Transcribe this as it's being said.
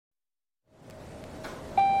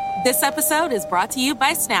This episode is brought to you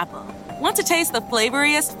by Snapple. Want to taste the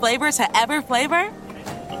flavoriest flavor to ever flavor?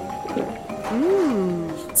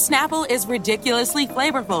 Snapple is ridiculously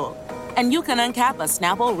flavorful. And you can uncap a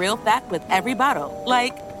Snapple real fact with every bottle.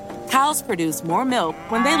 Like, cows produce more milk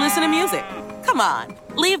when they listen to music. Come on,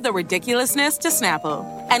 leave the ridiculousness to Snapple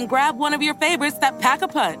and grab one of your favorites that pack a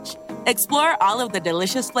punch. Explore all of the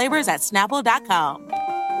delicious flavors at Snapple.com.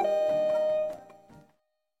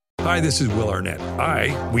 Hi, this is Will Arnett.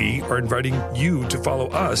 We are inviting you to follow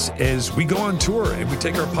us as we go on tour and we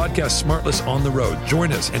take our podcast Smartless on the road.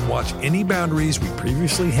 Join us and watch any boundaries we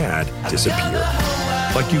previously had disappear.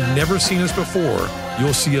 Like you've never seen us before,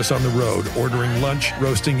 you'll see us on the road, ordering lunch,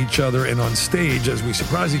 roasting each other, and on stage as we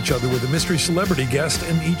surprise each other with a mystery celebrity guest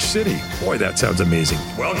in each city. Boy, that sounds amazing.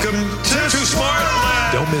 Welcome to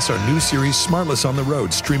Smartless! Don't miss our new series, Smartless on the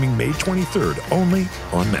Road, streaming May 23rd, only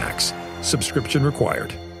on Max. Subscription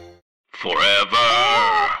required. Forever.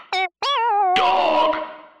 Dog.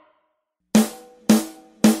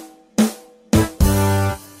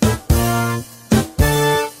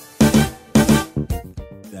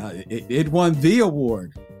 It won the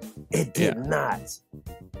award. It did not.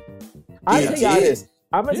 I'll tell y'all this.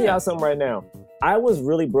 I'm going to tell y'all something right now. I was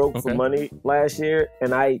really broke for money last year,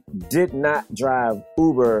 and I did not drive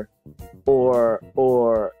Uber or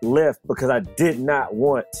Lyft because I did not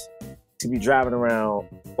want to be driving around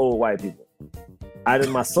old white people.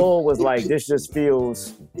 My soul was like, this just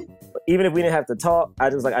feels, even if we didn't have to talk,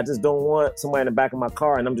 I just don't want somebody in the back of my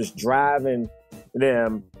car and I'm just driving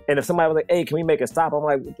them. And if somebody was like, hey, can we make a stop? I'm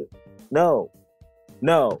like, no.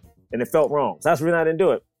 And it felt wrong. So that's the reason I didn't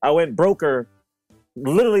do it. I went broker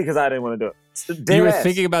literally because I didn't want to do it. You were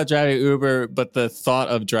thinking about driving Uber, but the thought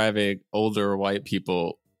of driving older white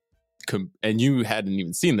people, and you hadn't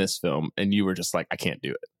even seen this film, and you were just like, I can't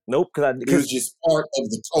do it. Nope, because it was just part of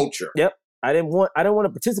the culture. Yep, I don't want to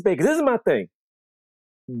participate because this is my thing.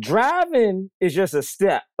 Driving is just a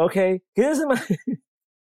step, okay? This is my.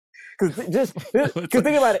 Because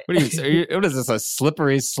think about it. What is this? A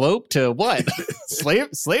slippery slope to what?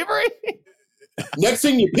 Slavery? Next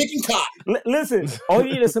thing you're picking cotton. Listen, all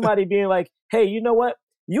you need is somebody being like, "Hey, you know what?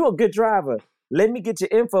 You a good driver. Let me get your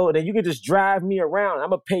info, and then you can just drive me around.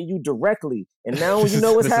 I'm gonna pay you directly." And now you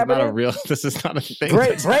know what's happening. This is not a thing.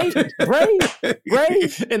 Bray.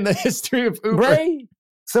 In the history of Uber. Bray.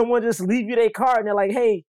 Someone just leave you their car, and they're like,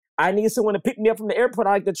 "Hey, I need someone to pick me up from the airport.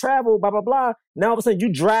 I like to travel, blah, blah, blah." Now all of a sudden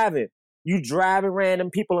you driving random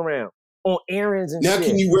people around on errands and now shit.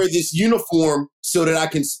 Can you wear this uniform so that I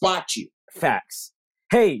can spot you? Facts.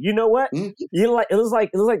 Hey, you know what? Mm-hmm. It looks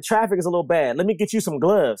like traffic is a little bad. Let me get you some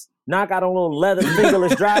gloves. Now I got on little leather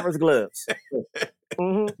fingerless driver's gloves.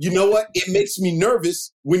 Mm-hmm. You know what? It makes me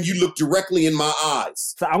nervous when you look directly in my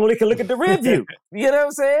eyes. So I only can look at the rear view. You know what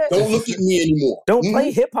I'm saying? Don't look at me anymore. Don't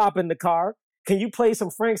play hip hop in the car. Can you play some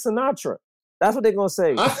Frank Sinatra? That's what they're going to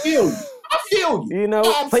say. I feel you. You know,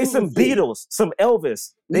 play some Beatles, some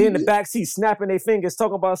Elvis. They in the backseat snapping their fingers,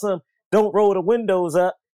 talking about don't roll the windows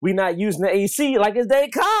up. We not using the AC like it's their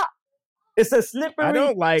car. It's a slippery I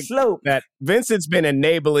don't like slope. That Vincent's been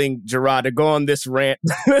enabling Gerard to go on this rant.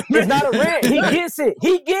 It's not a rant. He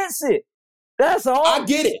gets it. That's all. I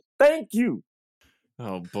get it. Thank you.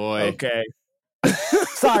 Oh, boy. Okay.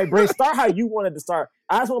 Sorry, Bray. Start how you wanted to start.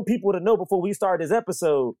 I just want people to know before we start this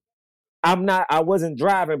episode, I wasn't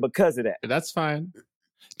driving because of that. That's fine.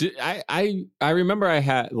 I remember I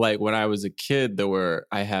had, like, when I was a kid,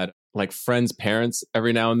 I had like friends' parents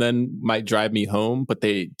every now and then might drive me home, but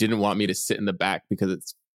they didn't want me to sit in the back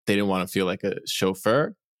because they didn't want to feel like a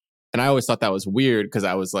chauffeur. And I always thought that was weird because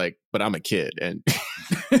I was like, but I'm a kid. And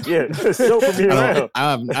yeah, chauffeur me around.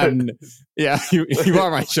 You are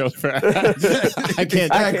my chauffeur. I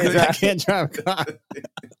can't drive a car.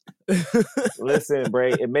 Listen,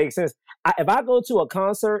 Bray, it makes sense. If I go to a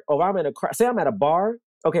concert or I'm in say I'm at a bar.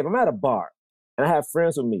 Okay, if I'm at a bar and I have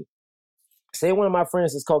friends with me, say one of my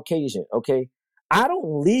friends is Caucasian, okay? I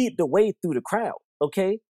don't lead the way through the crowd,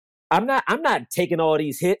 okay? I'm not taking all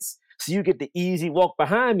these hits so you get the easy walk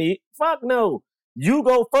behind me. Fuck no. You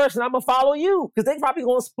go first and I'm going to follow you because they probably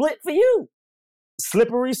going to split for you.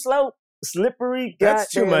 Slippery slope.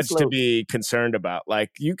 That's too much slope. to be concerned about.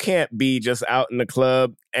 Like, you can't be just out in the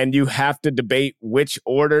club and you have to debate which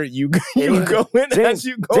order you go in James, as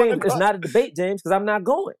you go. James, it's not a debate, James, because I'm not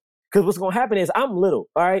going. Because what's going to happen is I'm little,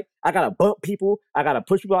 all right? I got to bump people. I got to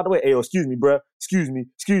push people out the way. Hey, yo, excuse me, bro. Excuse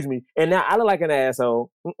me. And now I look like an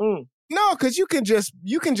asshole. Mm-mm. No, because you can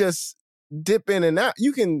just dip in and out.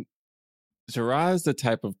 You can. Gerard's the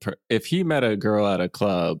type of if he met a girl at a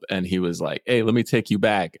club and he was like, "Hey, let me take you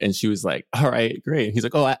back," and she was like, "All right, great." He's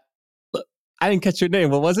like, "Oh, I didn't catch your name.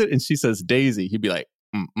 What was it?" And she says, "Daisy." He'd be like,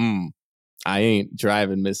 I ain't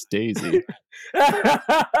driving Miss Daisy.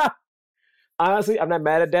 Honestly, I'm not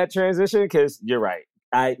mad at that transition because you're right.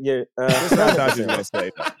 I thought you were gonna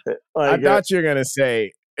say that. I thought you were gonna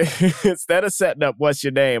say, instead of setting up what's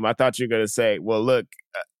your name, I thought you were gonna say, well, look,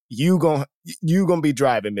 you gonna be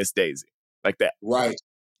driving Miss Daisy like that. Right.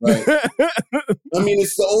 I mean,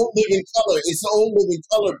 it's the old Living Color. It's the old Living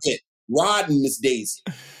Color bit. Riding Miss Daisy.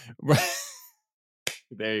 Right.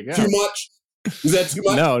 There you go. Too much? Is that too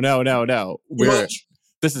much? No. Too much?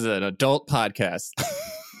 This is an adult podcast.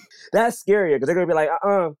 That's scarier because they're gonna be like,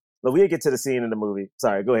 But we'll get to the scene in the movie.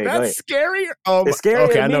 Sorry, go ahead. That's scary. It's scary.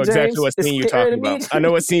 Okay, I know exactly what scene you're talking about. I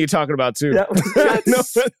know what scene you're talking about too.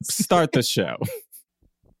 Start the show.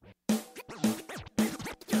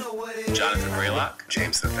 Jonathan Raylock,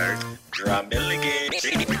 James III, Drum Milligan.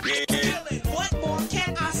 What more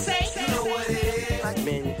can I say? You know what it is. Black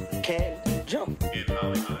men can't jump.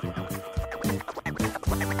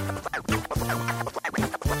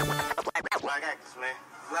 Black actors, man.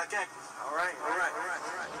 Black actors. All right.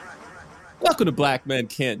 Welcome to Black Men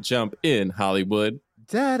Can't Jump in Hollywood.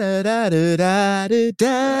 Da da da da da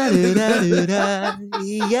da da da da.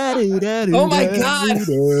 Oh my God!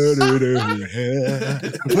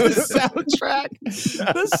 The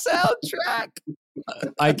soundtrack.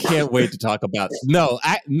 I can't wait to talk about it.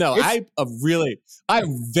 I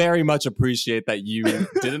very much appreciate that you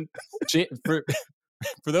didn't.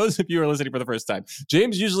 For those of you who are listening for the first time,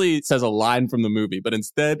 James usually says a line from the movie, but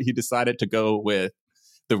instead he decided to go with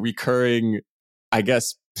the recurring, I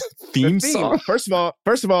guess, theme song. First of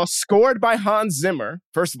all, scored by Hans Zimmer.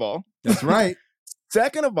 First of all, that's right.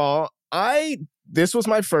 Second of all, this was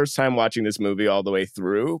my first time watching this movie all the way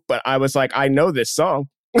through, but I was like, I know this song.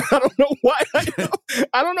 I don't know why.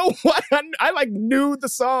 I knew the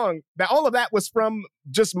song. All of that was from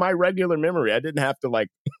just my regular memory. I didn't have to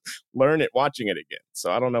learn it watching it again.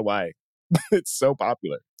 So I don't know why it's so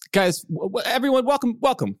popular. Guys, everyone, welcome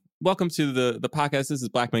to the podcast. This is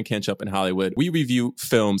Black Men Can't Jump in Hollywood. We review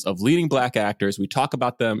films of leading Black actors. We talk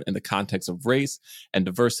about them in the context of race and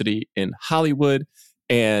diversity in Hollywood.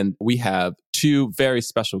 And we have two very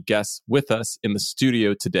special guests with us in the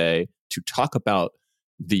studio today to talk about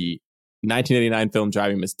the 1989 film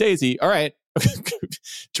Driving Miss Daisy. All right.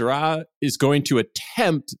 Gerard is going to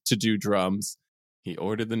attempt to do drums. He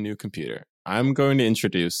ordered the new computer. I'm going to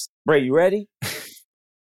introduce... Bray, you ready?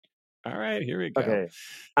 All right, here we go. Okay.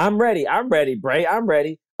 I'm ready, Bray. I'm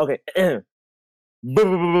ready. Okay. Yeah,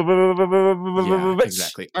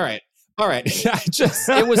 exactly. All right.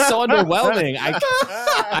 It was so underwhelming.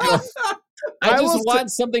 I just want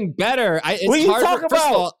something better. It's hard. First of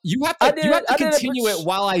all, you have to continue it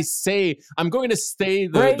while I say I'm going to say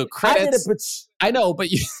the credits. I know, but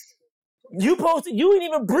you posted. You didn't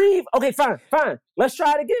even breathe. Okay, fine. Let's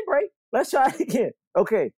try it again, Bray. Let's try it again.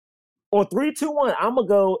 Okay. On 3, 2, 1, I'm gonna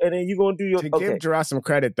go, and then you're gonna do your. To give Gerard some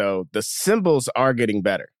credit, though, the symbols are getting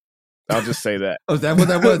better. I'll just say that. Oh, is that what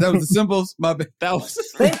that was? That was the symbols. My bad. That was.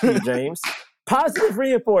 Thank you, James. Positive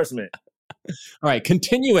reinforcement. All right,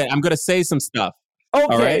 continue it. I'm gonna say some stuff. Okay,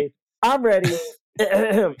 all right? I'm ready.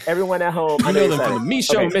 Everyone at home, I know them from the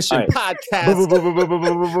Michaeux Mission podcast.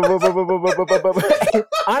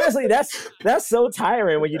 Honestly, that's so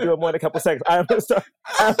tiring when you do it more than a couple seconds. I'm gonna start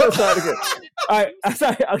again. All right, I'm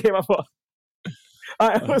sorry. Okay, my fault. All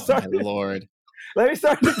right, I'm gonna start. My Lord. Let me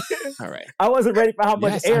start again. All right. I wasn't ready for how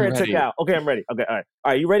much air it took out. Okay, I'm ready. Okay, all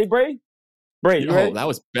right. You ready, Bray? Bray, you ready? Oh, that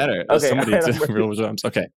was better. Okay, somebody did real drums.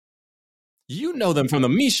 Okay. You know them from the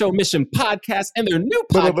Michaeux Mission podcast and their new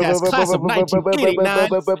podcast, Class of 1989.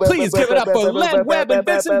 Please give it up for Len Webb and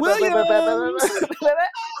Vincent Williams.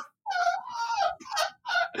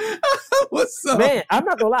 What's up? Man, I'm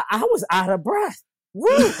not gonna lie. I was out of breath. Woo!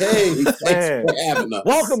 Hey, thanks for having us.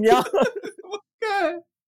 Welcome, y'all.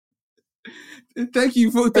 Thank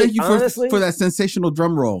you for that sensational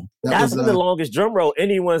drum roll. That's been the longest drum roll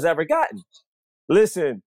anyone's ever gotten.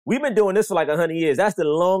 Listen, we've been doing this for like 100 years. That's the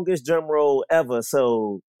longest drum roll ever.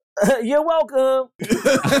 So you're welcome.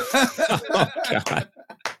 Oh, God.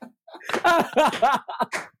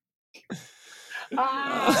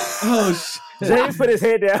 James put his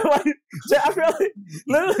head down. I feel like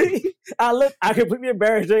literally, I completely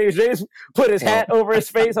embarrassed James. James put his hat over his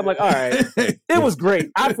face. I'm like, all right, it was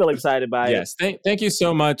great. I feel excited by it. Yes, thank you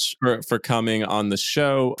so much for coming on the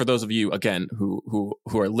show. For those of you again who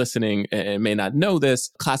are listening and may not know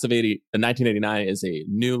this, Class of 1989 is a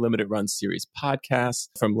new limited run series podcast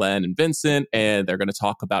from Len and Vincent, and they're going to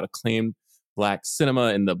talk about acclaimed Black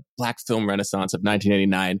cinema in the Black film renaissance of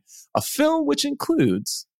 1989, a film which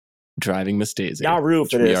includes Driving Miss Daisy. Y'all rude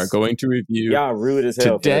for this. We are going to review. Y'all rude as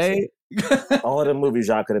hell today. All the movies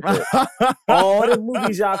y'all could have picked. All the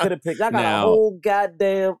movies y'all could have picked. I got a whole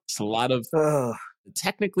goddamn. It's a lot of.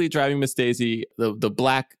 Technically, Driving Miss Daisy, the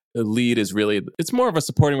black lead is really, it's more of a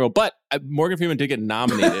supporting role, but Morgan Freeman did get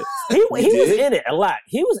nominated. he was in it a lot.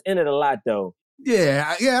 He was in it a lot, though.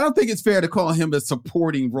 Yeah. I don't think it's fair to call him a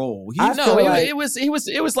supporting role. It was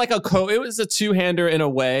like it was a two-hander in a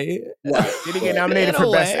way. Right. Did he get nominated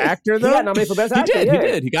for Best Actor, though? He got nominated for Best Actor. He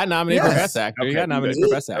did. He got nominated for Best Actor. He got nominated for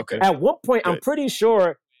Best Actor. At one point, I'm pretty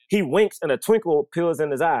sure he winks and a twinkle peels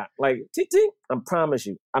in his eye. Like, tick, tick. I promise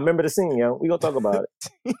you. I remember the scene, yo. We gonna talk about it.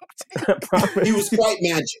 He was quite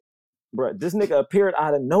magic. Bro, this nigga appeared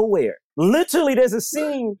out of nowhere. Literally, there's a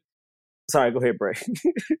scene. Sorry, go ahead, Bray.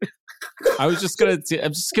 I'm just gonna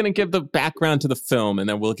give the background to the film, and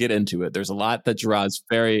then we'll get into it. There's a lot that Gerard's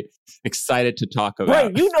very excited to talk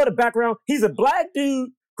about. Bray, you know the background. He's a black dude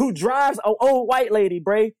who drives an old white lady,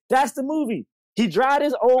 Bray. That's the movie. He drives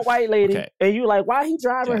his old white lady, and you like, why he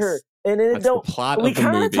driving her? And then That's the plot we of the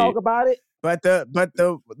kind of movie. talk about it. But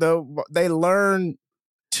they learn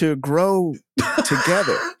to grow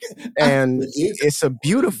together, and it's a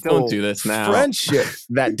beautiful Don't do this now. friendship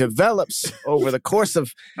that develops over the course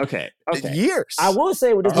of years. I will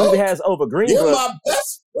say what this movie has over Green You're Book. my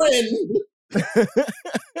best friend.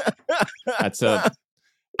 That's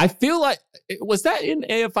I feel like, was that in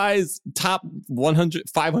AFI's top 100,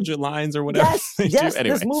 500 lines or whatever? Yes,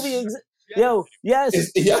 Anyway. this movie yes.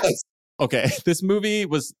 Yes. Okay, this movie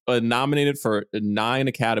was nominated for 9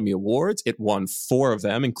 Academy Awards. It won 4 of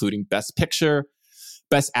them, including Best Picture,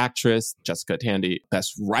 Best Actress, Jessica Tandy,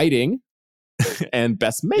 Best Writing, and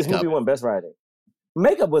Best Makeup. This movie won Best Writing.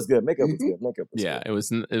 Makeup was good. Makeup was good. It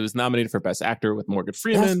was nominated for Best Actor with Morgan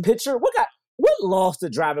Freeman. Best Picture. What lost to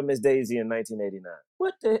Driving Miss Daisy in 1989?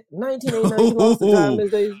 What the 1989 lost to Driving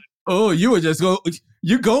Miss Daisy? Oh, you're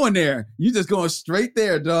going there. You just going straight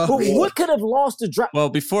there, dog. But what could have lost to Driving? Well,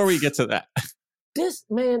 before we get to that, this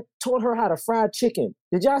man taught her how to fry chicken.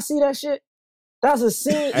 Did y'all see that shit? That's a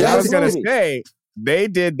scene. And I was gonna say they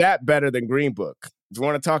did that better than Green Book. Do you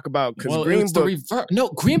want to talk about Green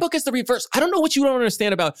Book? Green Book is the reverse. I don't know what you don't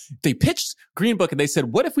understand about. They pitched Green Book and they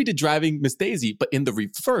said, "What if we did Driving Miss Daisy, but in the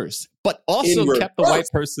reverse, but also kept the white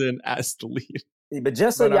person as the lead?" But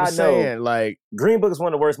just so y'all know, like Green Book is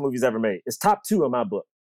one of the worst movies ever made. It's top 2 in my book.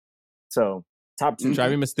 So top 2.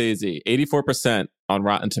 Driving Miss Daisy, 84% on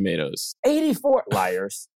Rotten Tomatoes. 84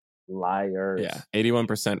 liars. Yeah,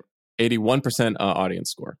 81%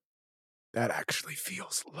 audience score. That actually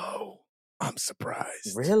feels low. I'm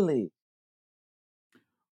surprised. Really?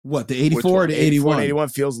 What, the 84 or the 81? 81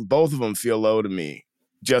 both of them feel low to me.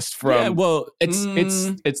 Just from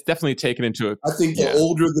it's definitely taken into I think the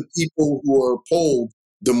older the people who are polled,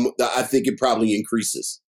 I think it probably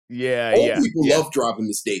increases. Old people love Driving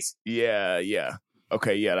Miss Daisy. Yeah.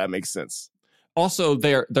 Okay, yeah, that makes sense. Also,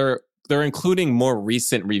 they're including more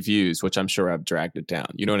recent reviews, which I'm sure have dragged it down.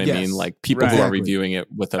 You know what I mean? Like people who are reviewing it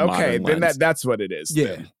with a modern lens. Then that's what it is.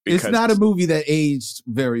 Yeah, it's not a movie that aged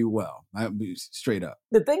very well. I'll be straight up.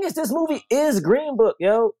 The thing is, this movie is Green Book,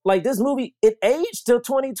 yo. Like this movie, it aged till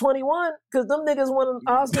 2021 because them niggas won an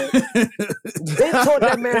Oscar. They taught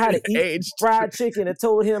that man how to eat fried chicken and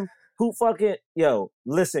told him who fucking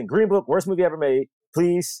listen. Green Book, worst movie ever made.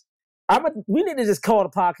 Please, we need to just call the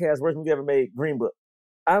podcast worst movie ever made. Green Book.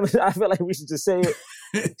 I feel like we should just say it.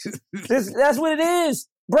 That's what it is.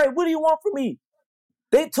 Bray, what do you want from me?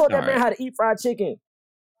 They taught that man how to eat fried chicken.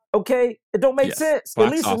 Okay? It don't make sense. At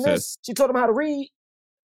least in this, she taught him how to read,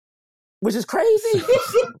 which is crazy.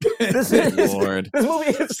 This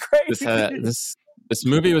movie is crazy. This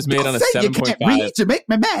movie was made on a 7.5. You can't read to make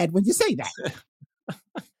me mad when you say that.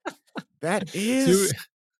 That is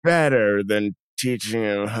better than teaching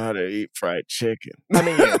him how to eat fried chicken. I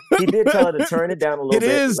mean, he did tell her to turn it down a little bit.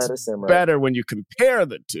 It is let her simmer. better when you compare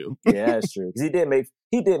the two. Yeah, that's true. Because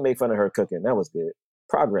he did make fun of her cooking. That was good.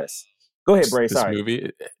 Progress. Go ahead, Bray. Sorry.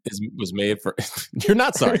 This movie was made for. You're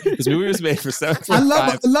not sorry. This movie was made for 7.5. I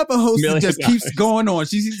love a host that just keeps going on.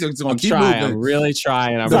 She's just going to keep moving. I'm really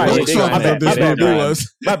trying. My bad,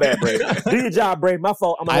 Bray. Do your job, Bray. My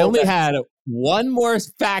fault. I only had one more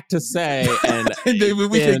fact to say, and then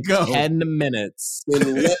we can go. 10 minutes.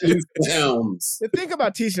 Sounds. The thing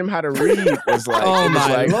about teaching him how to read was like,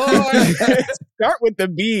 Lord. Start with the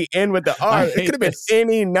B, end with the R. It could have been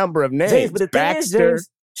any number of names. James, but the thing is, James,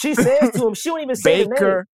 she says to him, she don't even say Baker. the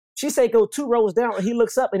name. She say, go 2 rows down, and he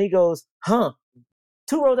looks up and he goes, huh.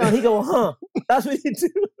 2 rows down, he go, huh. That's what he do.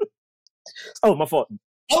 Oh, my fault.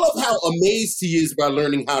 I love how amazed he is by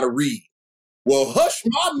learning how to read. Well, hush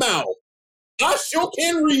my mouth. I sure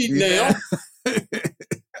can read now.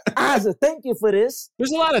 Kaiser, thank you for this.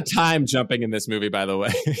 There's a lot of time jumping in this movie, by the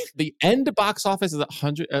way. The end box office is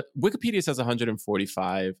 100. Wikipedia says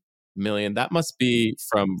 145 million. That must be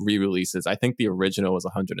from re-releases. I think the original was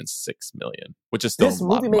 106 million, which is still this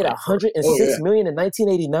movie made 106 million in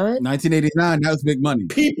 1989. 1989, that was big money.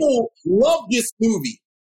 People love this movie.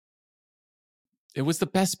 It was the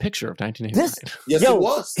best picture of 1989. Yes, it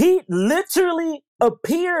was. He literally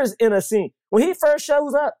appears in a scene. When he first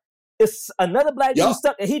shows up, it's another black dude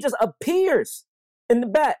stuck, and he just appears in the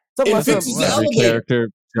back. Every character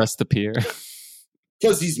just appear.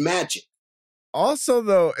 Because he's magic. Also,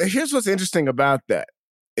 though, here's what's interesting about that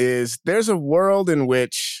is there's a world in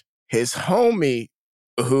which his homie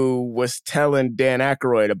who was telling Dan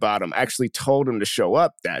Aykroyd about him actually told him to show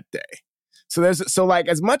up that day. So like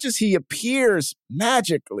as much as he appears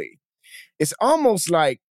magically, it's almost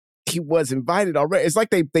like he was invited already. It's like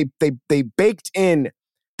they baked in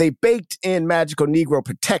magical Negro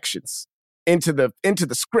protections into the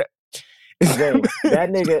script. That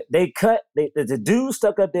nigga, the dude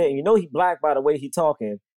stuck up there, and you know he black by the way he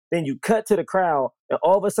talking. Then you cut to the crowd, and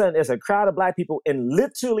all of a sudden there's a crowd of black people, and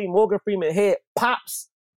literally Morgan Freeman's head pops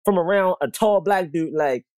from around a tall black dude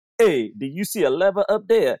like, hey, do you see a lever up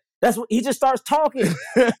there? That's what he just starts talking.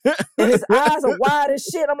 And his eyes are wide as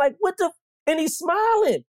shit. I'm like, what the? And he's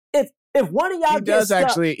smiling. If one of y'all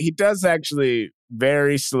he does actually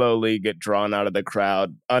very slowly get drawn out of the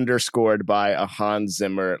crowd, underscored by a Hans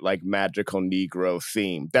Zimmer like magical Negro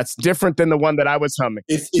theme. That's different than the one that I was humming.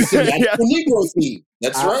 It's a magical Negro theme.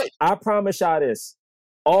 That's right. I promise y'all this.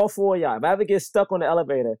 All four of y'all, if I ever get stuck on the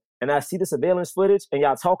elevator and I see the surveillance footage and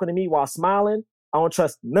y'all talking to me while smiling, I don't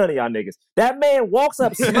trust none of y'all niggas. That man walks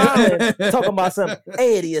up smiling, talking about something.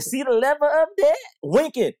 Hey, do you see the lever up there?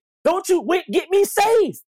 Winking. Don't you wink, get me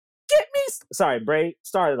safe. Get me. Sorry, Bray.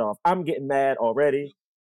 Start it off. I'm getting mad already.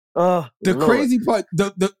 The crazy part,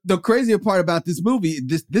 the crazier part about this movie,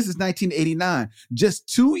 this is 1989.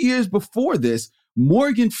 Just 2 years before this,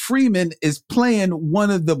 Morgan Freeman is playing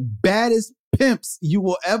one of the baddest pimps you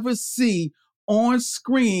will ever see on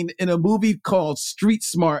screen in a movie called Street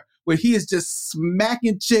Smart, where he is just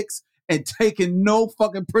smacking chicks and taking no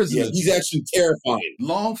fucking prisoners. Yeah, he's actually terrifying.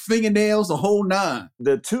 Long fingernails, the whole nine.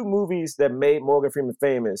 The two movies that made Morgan Freeman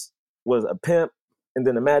famous was A Pimp and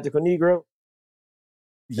then A Magical Negro.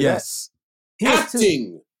 Yes.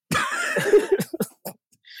 Acting.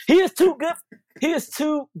 He is too good. He is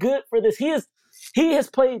too good for this. He has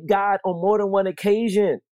played God on more than one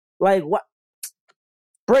occasion. Like what?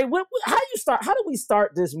 Bray, how do we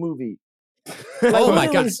start this movie? Like, oh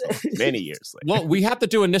my God. Many years later. Well, we have to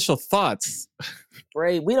do initial thoughts.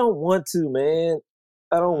 Bray, we don't want to, man.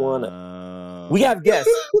 I don't want to. We have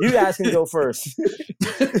guests. You guys can go first.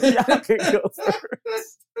 Y'all can go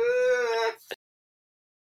first.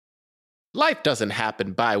 Life doesn't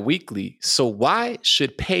happen bi-weekly, so why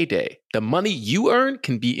should payday? The money you earn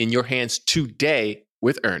can be in your hands today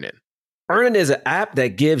with Earnin. Earnin is an app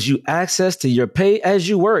that gives you access to your pay as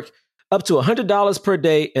you work, up to $100 per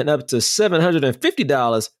day and up to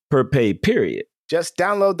 $750 per pay period. Just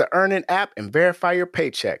download the Earnin app and verify your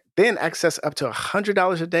paycheck. Then access up to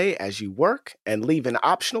 $100 a day as you work and leave an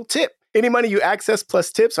optional tip. Any money you access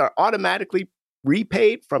plus tips are automatically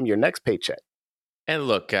repaid from your next paycheck. And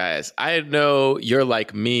look, guys, I know you're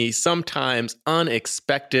like me. Sometimes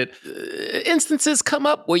unexpected instances come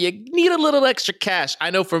up where you need a little extra cash. I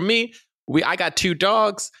know for me, I got 2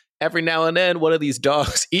 dogs. Every now and then, one of these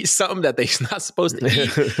dogs eats something that they're not supposed to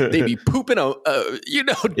eat. They be pooping on,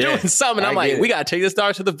 doing something. I'm like, we got to take this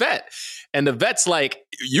dog to the vet. And the vet's like,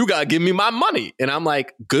 you got to give me my money. And I'm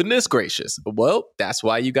like, goodness gracious. Well, that's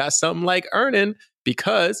why you got something like Earnin,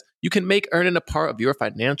 because you can make Earnin a part of your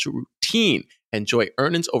financial routine. Enjoy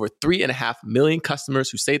Earnin's over 3.5 million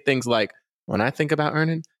customers who say things like, when I think about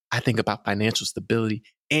Earnin, I think about financial stability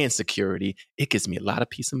and security. It gives me a lot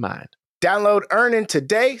of peace of mind. Download Earnin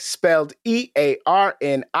today, spelled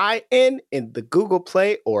EARNIN, in the Google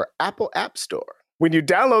Play or Apple App Store. When you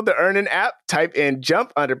download the Earnin app, type in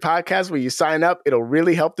Jump Under Podcast when you sign up. It'll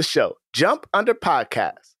really help the show. Jump Under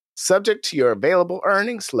Podcast. Subject to your available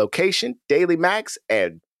earnings, location, daily max,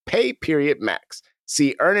 and pay period max.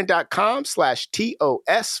 See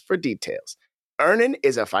earnin.com/TOS for details. Earnin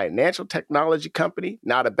is a financial technology company,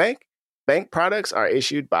 not a bank. Bank products are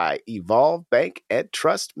issued by Evolve Bank and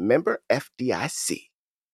Trust, member FDIC.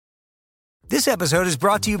 This episode is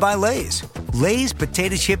brought to you by Lay's. Lay's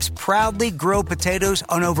potato chips proudly grow potatoes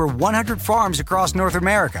on over 100 farms across North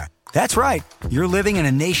America, That's right. You're living in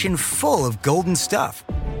a nation full of golden stuff.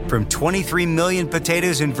 From 23 million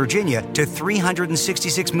potatoes in Virginia to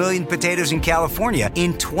 366 million potatoes in California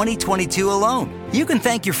in 2022 alone. You can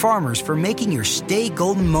thank your farmers for making your Stay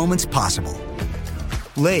Golden moments possible.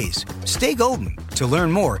 Lay's, stay golden. To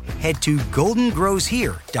learn more, head to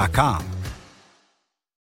goldengrowshere.com.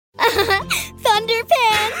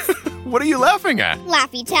 Thunderpants! What are you laughing at?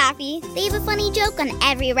 Laffy Taffy. They have a funny joke on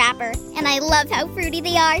every wrapper, and I love how fruity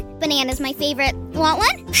they are. Banana's my favorite. Want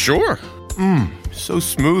one? Sure. So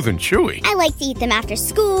smooth and chewy. I like to eat them after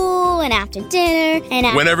school and after dinner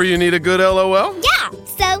and whenever you need a good LOL? Yeah,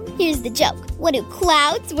 so here's the joke. What do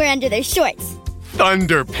clouds wear under their shorts?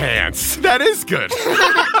 Thunderpants. That is good.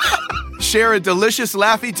 Share a delicious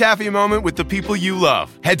Laffy Taffy moment with the people you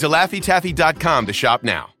love. Head to LaffyTaffy.com to shop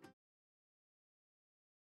now.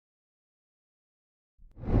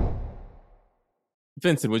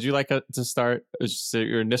 Vincent, would you like to start just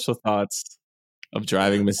your initial thoughts of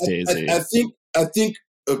driving Miss Daisy? I think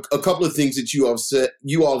a couple of things that you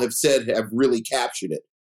all have said have really captured it.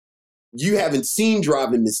 You haven't seen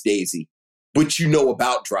Driving Miss Daisy, but you know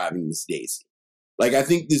about Driving Miss Daisy. Like, I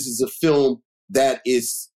think this is a film that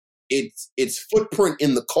is its footprint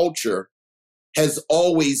in the culture has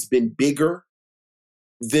always been bigger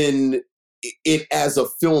than it as a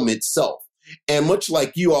film itself. And much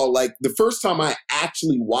like you all, like the first time I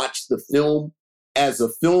actually watched the film as a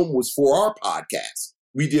film was for our podcast.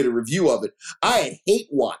 We did a review of it. I hate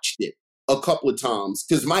watched it a couple of times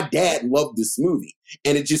because my dad loved this movie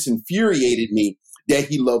and it just infuriated me that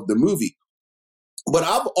he loved the movie. But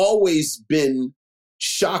I've always been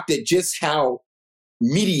shocked at just how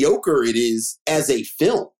mediocre it is as a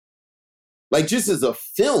film. Like just as a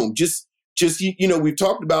film, just we've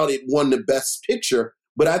talked about it won the Best Picture,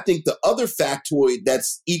 but I think the other factoid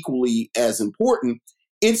that's equally as important,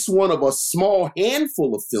 it's one of a small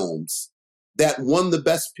handful of films that won the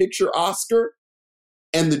Best Picture Oscar,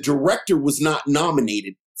 and the director was not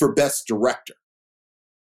nominated for Best Director.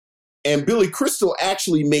 And Billy Crystal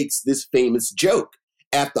actually makes this famous joke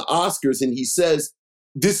at the Oscars, and he says,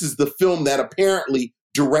 this is the film that apparently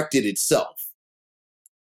directed itself.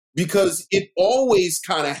 Because it always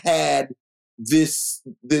kind of had this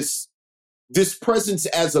presence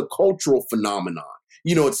as a cultural phenomenon.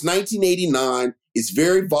 You know, it's 1989. It's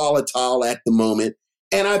very volatile at the moment.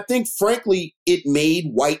 And I think, frankly, it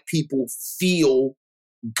made white people feel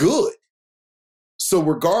good. So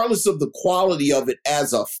regardless of the quality of it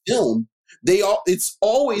as a film, it's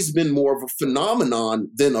always been more of a phenomenon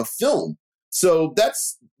than a film. So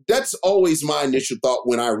that's always my initial thought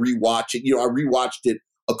when I rewatch it. You know, I rewatched it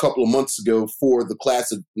a couple of months ago for the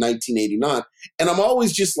class of 1989. And I'm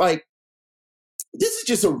always just like, this is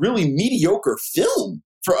just a really mediocre film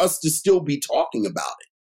for us to still be talking about it.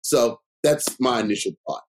 So that's my initial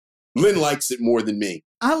thought. Lynn likes it more than me.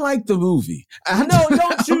 I like the movie. No,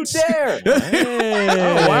 don't you dare. Hey.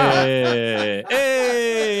 Oh, wow.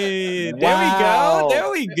 Hey. Wow.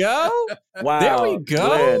 There we go. Wow. There we go.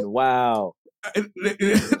 Glenn, wow.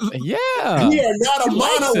 Yeah. We are not a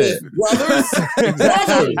monolith, brothers.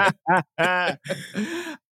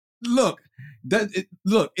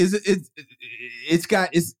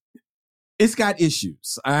 It's got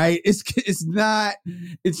issues. All right. It's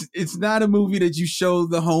not a movie that you show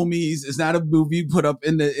the homies. It's not a movie you put up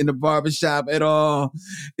in the barbershop at all.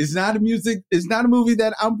 It's not a movie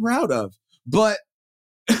that I'm proud of. But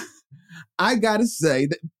I gotta say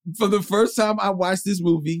that for the first time I watched this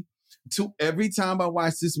movie, to every time I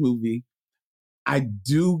watch this movie, I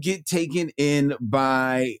do get taken in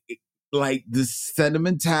by like the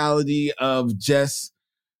sentimentality of just,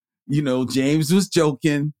 you know, James was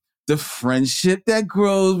joking, the friendship that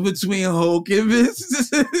grows between Hulk and Miss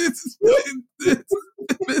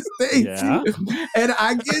Daisy. Yeah. And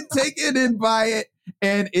I get taken in by it,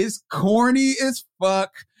 and it's corny as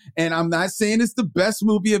fuck. And I'm not saying it's the best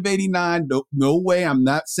movie of 89. No way. I'm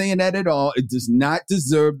not saying that at all. It does not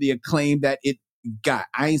deserve the acclaim that it got.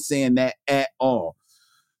 I ain't saying that at all.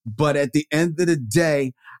 But at the end of the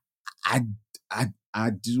day, I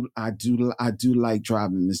do like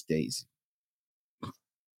Driving Miss Daisy.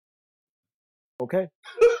 Okay.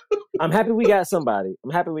 I'm happy we got somebody.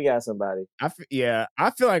 I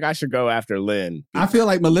feel like I should go after Lynn. I feel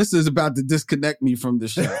like Melissa is about to disconnect me from the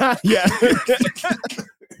show. Yeah.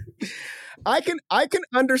 I can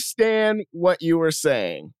understand what you were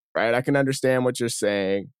saying, right? I can understand what you're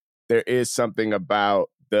saying. There is something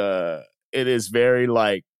about it is very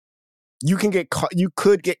like, you could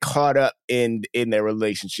get caught up in their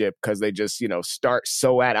relationship because they just, you know, start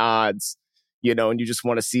so at odds, you know, and you just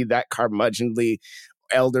want to see that curmudgeonly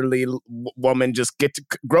elderly woman just get to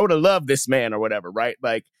grow to love this man or whatever, right?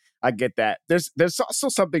 Like, I get that. There's also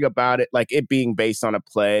something about it, like it being based on a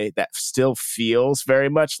play that still feels very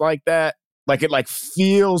much like that. Like it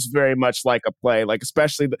feels very much like a play, like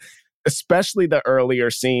especially the earlier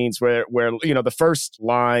scenes where the first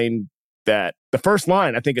line I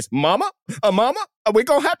think is mama, we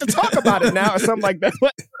gonna have to talk about it now or something like that.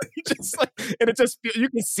 And it just, you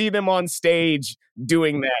can see them on stage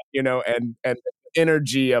doing that, and the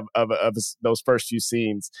energy of those first few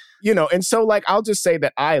scenes, and so like I'll just say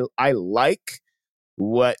that I like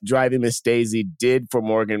what Driving Miss Daisy did for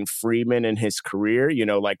Morgan Freeman in his career,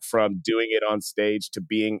 like from doing it on stage to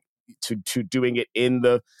being to doing it in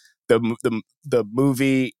the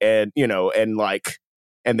movie, and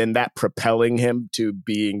and then that propelling him to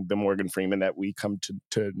being the Morgan Freeman that we come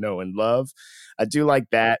to know and love. I do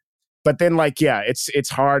like that. But then it's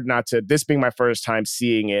hard not to, this being my first time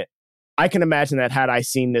seeing it, I can imagine that had I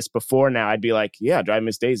seen this before now, I'd be like, yeah, Driving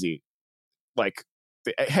Miss Daisy. Like,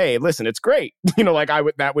 hey, listen, it's great.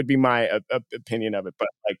 That would be my opinion of it. But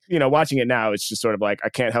watching it now, it's just sort of like, I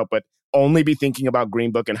can't help but only be thinking about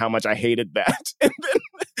Green Book and how much I hated that. and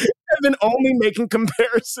then only making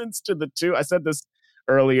comparisons to the two. I said this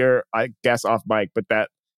earlier, I guess off mic, but that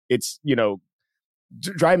it's,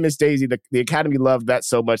 Driving Miss Daisy, the Academy loved that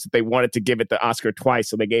so much that they wanted to give it the Oscar twice,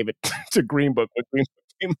 so they gave it to Green Book when Green Book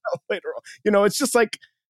came out later on. It's just like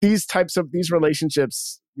these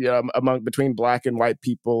relationships between black and white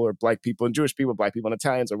people, or black people and Jewish people, black people and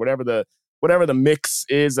Italians, or whatever the mix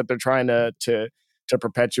is that they're trying to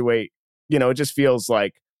perpetuate. It just feels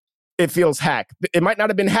like it feels hack. It might not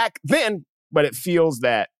have been hack then, but it feels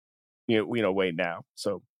that way now.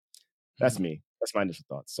 So that's me. That's my initial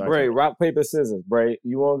thoughts. Sorry. Bray, rock, paper, scissors. Bray,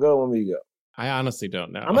 you want to go? When we go? I honestly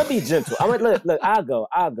don't know. I'm gonna be gentle. I'm gonna look. I'll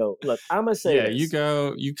go. Look, I'm gonna say. Yeah, this. You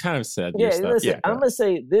go. You kind of said. Yeah, your stuff. listen. I'm gonna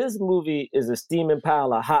say this movie is a steaming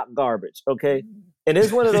pile of hot garbage. Okay, and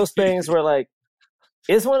it's one of those things where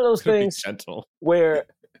it's one of those things gentle. Where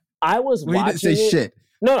I was watching. You didn't say shit.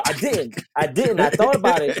 No, I didn't. I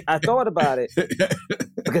thought about it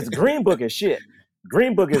because Green Book is shit.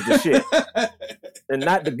 Green Book is the shit, and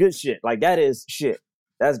not the good shit. Like that is shit.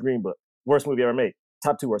 That's Green Book. Worst movie ever made.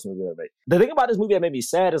 Top 2 worst movie ever made. The thing about this movie that made me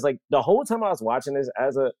sad is the whole time I was watching this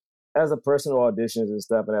as a person who auditions and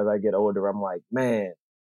stuff, and as I get older, I'm like, man,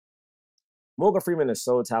 Morgan Freeman is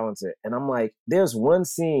so talented. And I'm like, there's one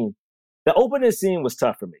scene. The opening scene was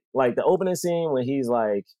tough for me. Like the opening scene when he's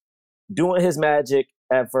like doing his magic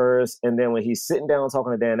at first, and then when he's sitting down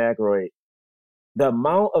talking to Dan Aykroyd, the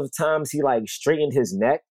amount of times he straightened his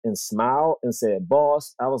neck and smiled and said,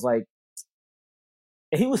 boss, I was like,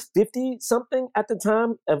 and he was 50 something at the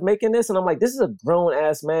time of making this. And I'm like, this is a grown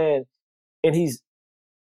ass man. And he's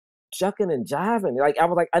chucking and jiving. I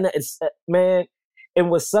was like, I know it's, man. And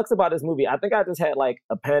what sucks about this movie, I think I just had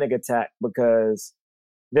a panic attack because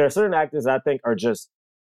there are certain actors I think are just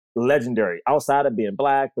legendary outside of being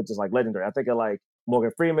black, but just legendary. I think of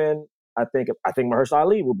Morgan Freeman. I think Mahershala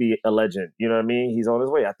Ali will be a legend. You know what I mean? He's on his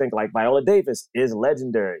way. I think Viola Davis is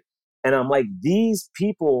legendary. And I'm like, these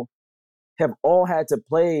people have all had to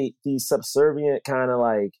play these subservient kind of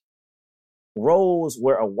roles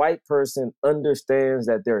where a white person understands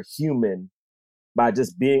that they're human by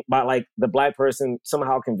the black person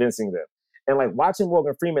somehow convincing them. And watching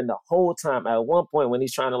Morgan Freeman the whole time, at one point when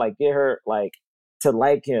he's trying to get her to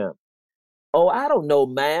like him. Oh, I don't know,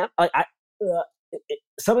 man.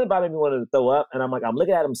 Something about me wanted to throw up, and I'm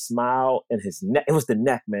looking at him smile, and his neck, it was the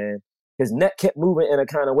neck, man. His neck kept moving in a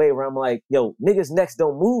kind of way where I'm like, yo, niggas' necks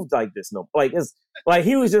don't move like this no more. It's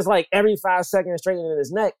he was just every 5 seconds straightening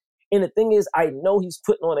his neck. And the thing is, I know he's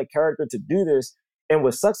putting on a character to do this. And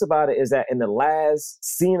what sucks about it is that in the last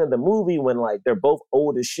scene of the movie, when they're both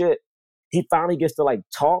old as shit, he finally gets to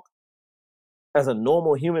talk as a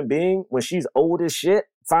normal human being when she's old as shit.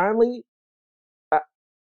 Finally.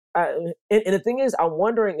 And the thing is, I'm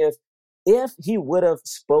wondering if he would have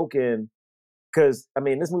spoken, because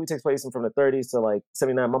this movie takes place from the 30s to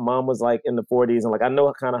 79. My mom was in the 40s, and I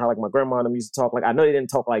know kind of how my grandma and them used to talk. I know they didn't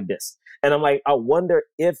talk like this, and I'm I wonder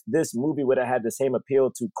if this movie would have had the same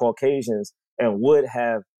appeal to Caucasians and would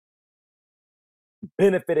have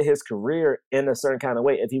benefited his career in a certain kind of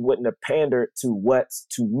way if he wouldn't have pandered to what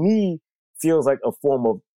to me feels like a form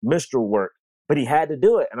of minstrel work. But he had to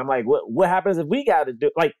do it, and I'm like, what happens if we got to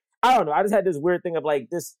do? I don't know. I just had this weird thing of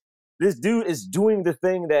this dude is doing the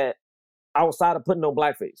thing that outside of putting on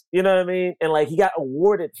blackface, you know what I mean? And he got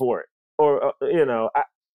awarded for it, or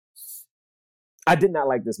I did not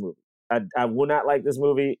like this movie. I will not like this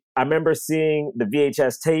movie. I remember seeing the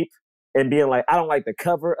VHS tape and being like, I don't like the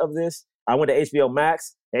cover of this. I went to HBO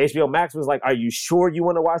Max, and HBO Max was like, are you sure you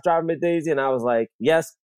want to watch Driving Miss Daisy? And I was like,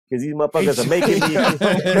 yes. because these motherfuckers are making me.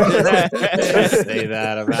 Say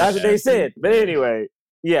that about That's what they said. But anyway,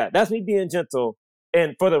 yeah, that's me being gentle.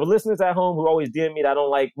 And for the listeners at home who always DM me that I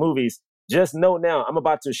don't like movies, just know now I'm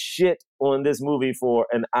about to shit on this movie for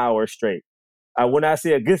an hour straight. When I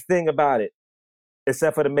say a good thing about it,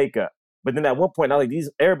 except for the makeup. But then at one point, I was like,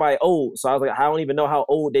 everybody old. So I was like, I don't even know how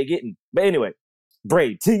old they getting. But anyway,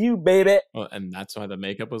 Bray, to you, baby. Well, and that's why the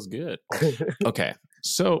makeup was good. Okay,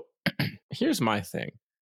 so here's my thing.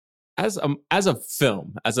 As a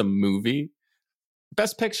film, as a movie,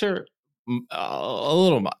 Best Picture, a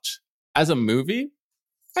little much. As a movie,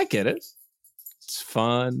 I get it. It's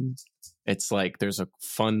fun. It's like there's a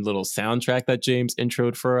fun little soundtrack that James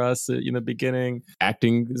introed for us in the beginning.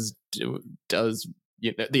 Acting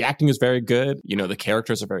the acting is very good. The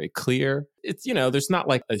characters are very clear. It's there's not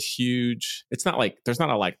like there's not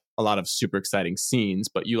a lot of super exciting scenes,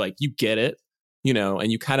 but you get it,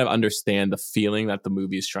 and you kind of understand the feeling that the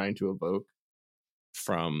movie is trying to evoke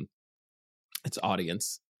from its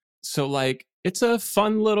audience. So it's a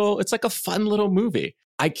fun little movie.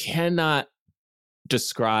 I cannot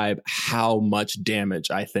describe how much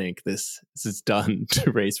damage I think this has done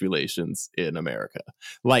to race relations in America.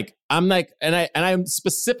 I'm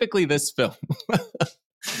specifically this film.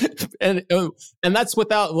 and that's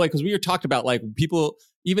without because we were talked about people,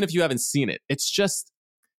 even if you haven't seen it, it's just,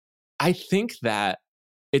 I think that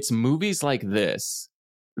it's movies like this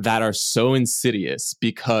that are so insidious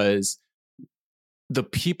because the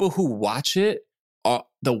people who watch it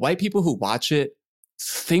the white people who watch it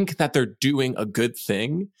think that they're doing a good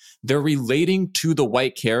thing. They're relating to the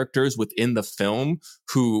white characters within the film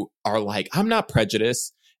who are like, I'm not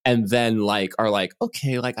prejudiced. And then are like,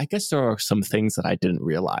 okay, I guess there are some things that I didn't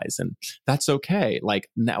realize, and that's okay.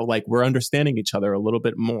 Now, we're understanding each other a little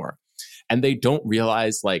bit more. And they don't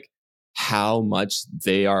realize how much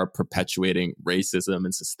they are perpetuating racism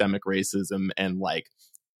and systemic racism. And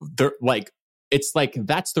they're it's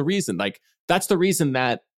that's the reason, that's the reason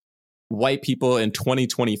that white people in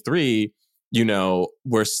 2023,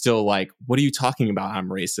 were still what are you talking about? I'm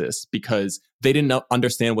racist, because they didn't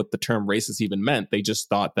understand what the term racist even meant. They just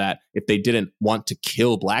thought that if they didn't want to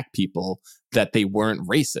kill black people, that they weren't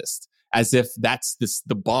racist, as if that's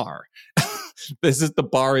the bar. This is the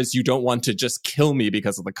bar is you don't want to just kill me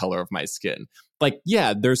because of the color of my skin.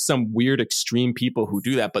 Yeah, there's some weird extreme people who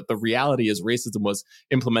do that. But the reality is racism was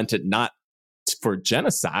implemented not for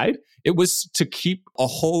genocide. It was to keep a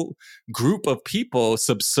whole group of people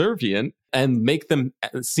subservient and make them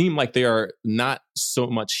seem like they are not so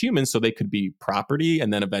much human, so they could be property,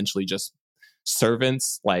 and then eventually just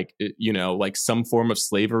servants, some form of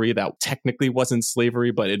slavery that technically wasn't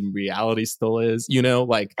slavery, but in reality still is.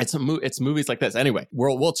 It's movies like this. Anyway,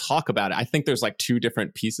 we'll talk about it. I think there's two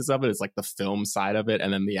different pieces of it. It's the film side of it,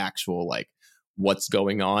 and then the actual what's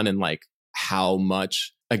going on, and how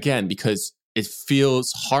much, again, because it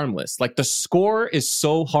feels harmless. The score is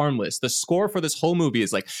so harmless. The score for this whole movie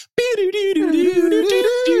is it's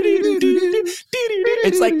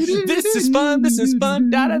this is fun,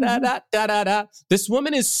 da da da da da da da. This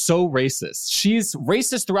woman is so racist. She's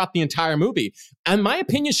racist throughout the entire movie. And in my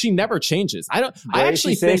opinion, she never changes.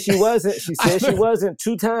 She said she wasn't. She said she wasn't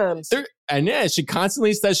 2 times. And yeah, she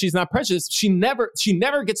constantly says she's not prejudiced. She never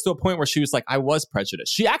gets to a point where she was like, I was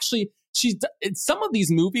prejudiced. In some of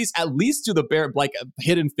these movies, at least do the bare,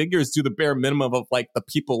 Hidden Figures do the bare minimum of the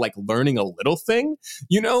people learning a little thing,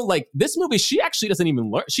 this movie, she actually doesn't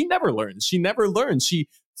even learn. She never learns. She,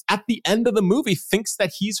 at the end of the movie, thinks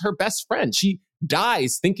that he's her best friend. She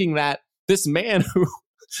dies thinking that this man who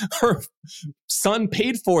her son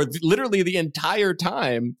paid for literally the entire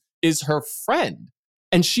time is her friend.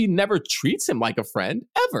 And she never treats him like a friend,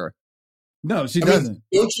 ever. No, she doesn't.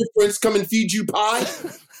 Don't your friends come and feed you pie?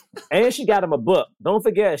 And she got him a book. Don't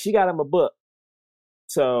forget, she got him a book.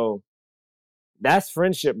 So that's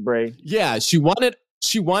friendship, Bray. Yeah, she wanted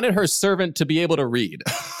her servant to be able to read.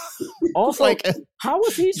 Also, how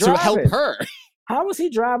was he driving? To help her. How was he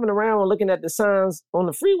driving around looking at the signs on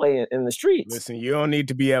the freeway in the streets? Listen, you don't need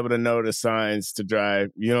to be able to know the signs to drive.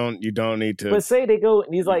 You don't need to. But say they go,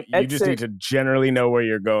 and he's like, you just need to generally know where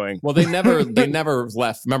you're going. Well, they never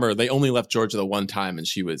left. Remember, they only left Georgia the one time, and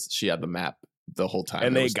she had the map the whole time.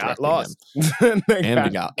 And they got lost. They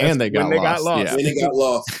got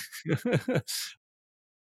lost.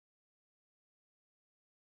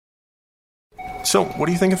 So, what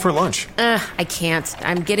are you thinking for lunch? I can't.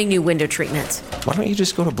 I'm getting new window treatment. Why don't you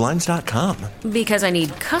just go to Blinds.com? Because I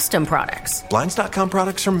need custom products. Blinds.com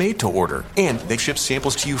products are made to order, and they ship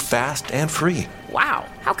samples to you fast and free. Wow,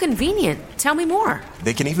 how convenient. Tell me more.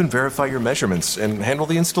 They can even verify your measurements and handle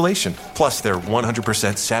the installation. Plus, their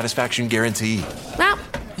 100% satisfaction guarantee. Well,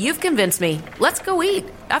 You've convinced me. Let's go eat.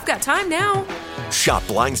 I've got time now. Shop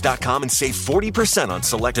Blinds.com and save 40% on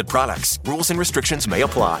selected products. Rules and restrictions may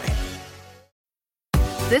apply.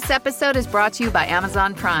 This episode is brought to you by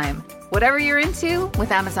Amazon Prime. Whatever you're into,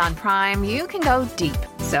 with Amazon Prime, you can go deep.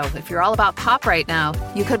 So if you're all about pop right now,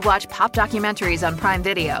 you could watch pop documentaries on Prime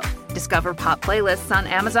Video, discover pop playlists on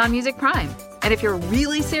Amazon Music Prime. And if you're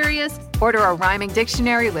really serious, order a rhyming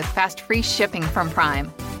dictionary with fast free shipping from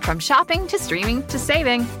Prime. From shopping to streaming to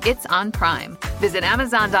saving, it's on Prime. Visit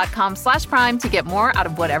Amazon.com/Prime to get more out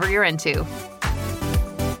of whatever you're into.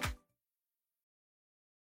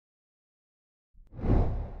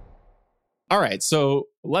 All right, so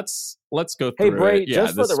let's go through Hey, Bray, it. Yeah,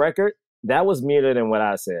 just for the record, that was meaner than what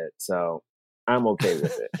I said, so I'm okay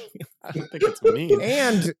with it. I don't think it's mean.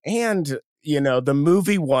 And you know, the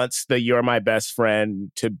movie wants the "you're my best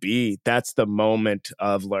friend" to be. That's the moment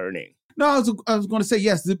of learning. No, I was going to say,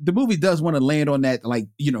 yes, the movie does want to land on that, like,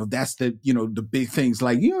 you know, that's the, you know, the big things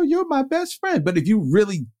like, you know, you're my best friend. But if you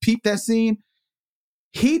really peep that scene,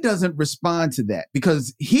 he doesn't respond to that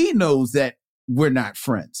because he knows that we're not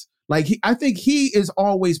friends. Like, I think he is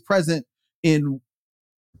always present in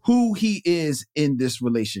who he is in this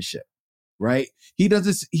relationship, right? He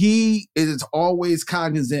is always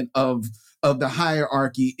cognizant of the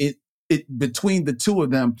hierarchy between the two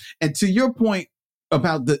of them. And to your point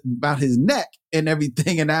about his neck and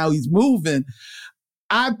everything and how he's moving,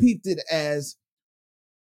 I peeped it as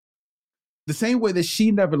the same way that she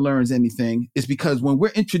never learns anything is because when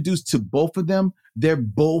we're introduced to both of them, they're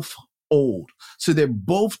both old. So they're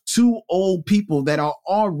both two old people that are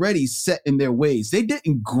already set in their ways. They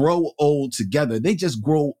didn't grow old together. They just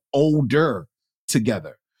grow older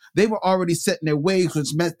together. They were already set in their ways,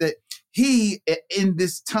 which meant that he, in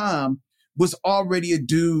this time, was already a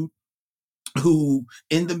dude who,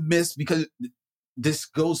 in the midst, because this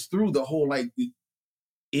goes through the whole, like,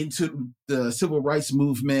 into the civil rights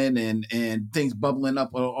movement and things bubbling up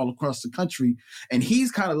all across the country. And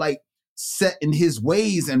he's kind of like set in his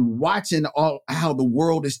ways and watching how the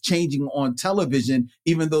world is changing on television,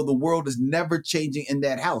 even though the world is never changing in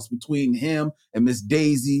that house between him and Miss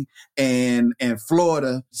Daisy and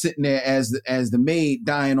Florida sitting there as the maid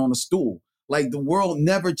dying on a stool. Like, the world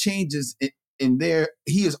never changes in there.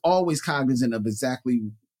 He is always cognizant of exactly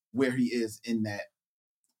where he is in that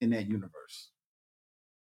universe.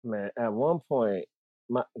 Man, at one point,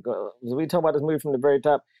 we talk about this movie from the very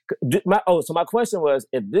top. So my question was,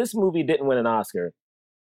 if this movie didn't win an Oscar,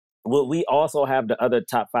 would we also have the other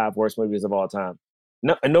top 5 worst movies of all time?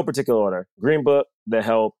 No, in no particular order. Green Book, The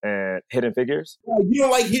Help, and Hidden Figures. You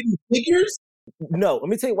don't like Hidden Figures? No, let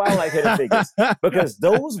me tell you why I like Hidden Figures. Because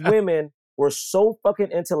those women were so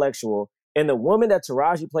fucking intellectual. And the woman that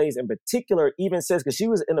Taraji plays in particular even says, because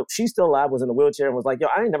she's still alive, was in a wheelchair and was like, yo,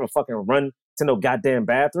 I ain't never fucking run to no goddamn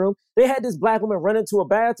bathroom. They had this black woman run into a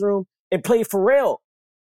bathroom and play Pharrell.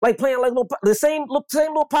 Like playing like the same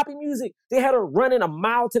little poppy music. They had her running a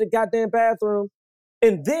mile to the goddamn bathroom.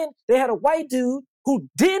 And then they had a white dude who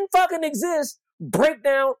didn't fucking exist break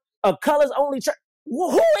down a colors only track.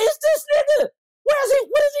 Who is this nigga? What is he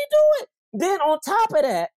doing? Then on top of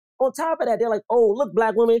that, they're like, oh, look,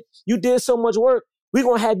 black woman, you did so much work. We're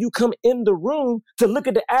going to have you come in the room to look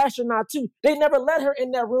at the astronaut too. They never let her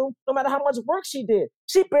in that room, no matter how much work she did.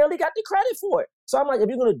 She barely got the credit for it. So I'm like, if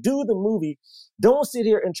you're going to do the movie, don't sit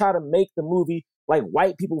here and try to make the movie like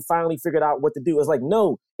white people finally figured out what to do. It's like,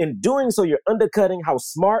 no, in doing so, you're undercutting how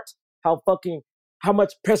smart, how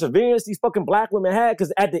much perseverance these fucking black women had.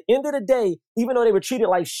 Because at the end of the day, even though they were treated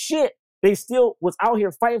like shit, they still was out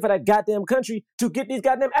here fighting for that goddamn country to get these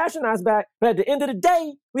goddamn astronauts back. But at the end of the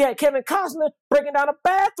day, we had Kevin Costner breaking down a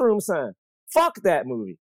bathroom sign. Fuck that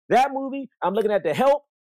movie. That movie, I'm looking at The Help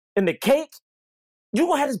and the cake. You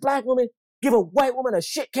gonna have this black woman give a white woman a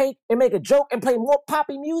shit cake and make a joke and play more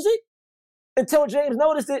poppy music? Until James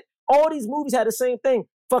noticed it, all these movies had the same thing.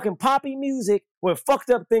 Fucking poppy music when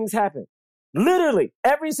fucked up things happen. Literally,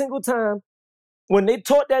 every single time. When they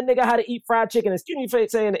taught that nigga how to eat fried chicken, excuse me for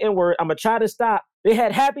saying the N-word, I'm going to try to stop. They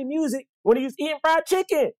had happy music when he was eating fried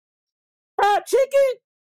chicken. Fried chicken?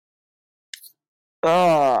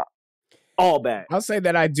 All bad. I'll say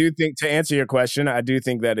that I do think, to answer your question, I do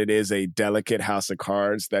think that it is a delicate house of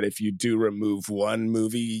cards that if you do remove one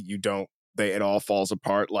movie, it all falls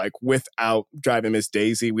apart. Like without Driving Miss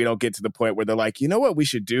Daisy, we don't get to the point where they're like, you know what, we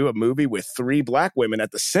should do a movie with 3 black women at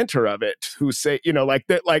the center of it who say, you know, like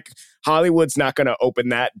that, like Hollywood's not going to open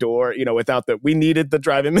that door, you know, without we needed the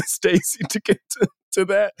Driving Miss Daisy to get to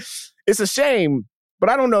that. It's a shame, but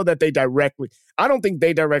I don't know that I don't think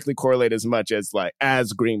they directly correlate as much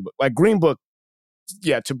as Green Book. Like Green Book,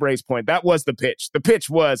 yeah, to Bray's point, that was the pitch. The pitch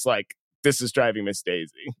was like, this is Driving Miss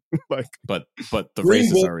Daisy. But the Green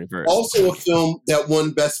races Book, are reversed. Also a film that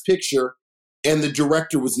won Best Picture, and the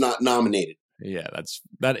director was not nominated. Yeah,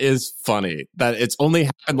 that is funny. That it's only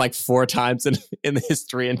happened like 4 times in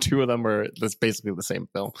history, and 2 of them that's basically the same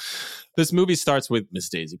film. This movie starts with Miss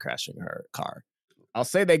Daisy crashing her car. I'll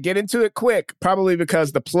say they get into it quick, probably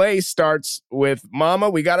because the play starts with "Mama,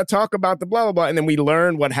 we got to talk about the blah blah blah," and then we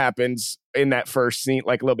learn what happens in that first scene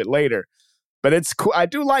like a little bit later. But it's cool. I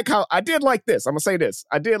did like this. I'm gonna say this.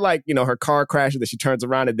 I did like, her car crashes, that she turns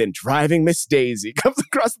around, and then Driving Miss Daisy comes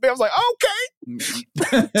across the thing. I was like,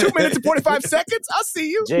 okay, 2 minutes and 45 seconds. I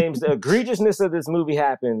see you, James. The egregiousness of this movie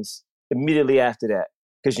happens immediately after that,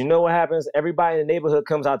 because you know what happens. Everybody in the neighborhood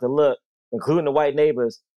comes out to look, including the white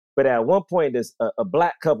neighbors. But at one point, there's a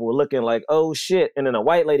black couple looking like, oh shit, and then a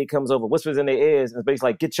white lady comes over, whispers in their ears, and it's basically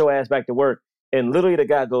like, get your ass back to work. And literally, the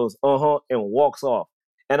guy goes, and walks off.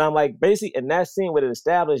 And I'm like, basically, in that scene, what it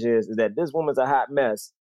establishes is that this woman's a hot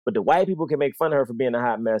mess, but the white people can make fun of her for being a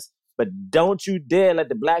hot mess. But don't you dare let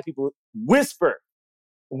the black people whisper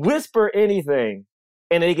anything,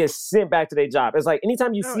 and they get sent back to their job. It's like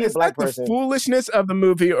anytime you see a black person. The foolishness of the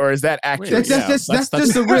movie, or is that accurate? That's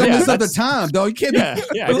just the realness of the time, though. You can't.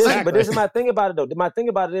 Exactly. But this is my thing about it, though. My thing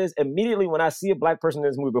about it is, immediately when I see a black person in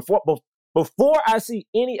this movie, before I see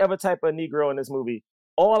any other type of Negro in this movie,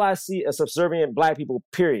 all I see is subservient black people,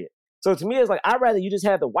 period. So to me, it's like, I'd rather you just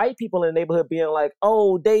have the white people in the neighborhood being like,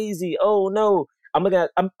 oh, Daisy, oh, no. I'm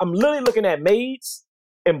literally looking at maids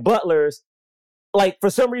and butlers, like, for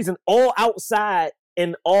some reason, all outside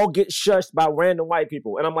and all get shushed by random white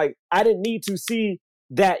people. And I'm like, I didn't need to see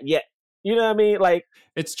that yet. You know what I mean? Like,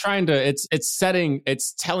 it's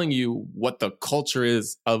telling you what the culture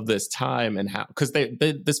is of this time and how, because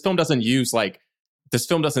this film doesn't use this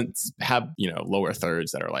film doesn't have, lower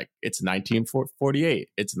thirds that are like, it's 1948,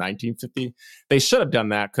 it's 1950. They should have done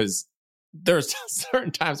that, because there's certain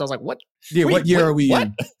times I was like, what? Yeah, what year are we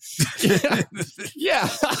in? Yeah.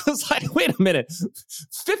 I was like, wait a minute,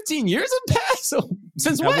 15 years have passed? So,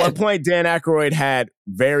 since when? At one point, Dan Aykroyd had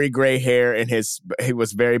very gray hair and he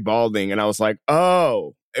was very balding, and I was like,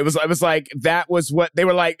 oh. It was like, that was what they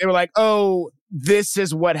were like, oh, this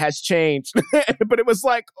is what has changed. But it was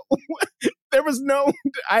like,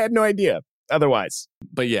 I had no idea otherwise.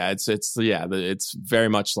 But yeah, it's very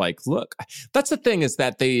much like, look, that's the thing, is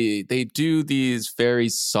that they do these very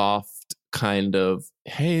soft kind of,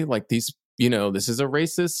 hey, like these, this is a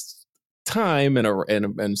racist time, and there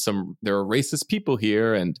are racist people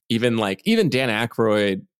here. And even Dan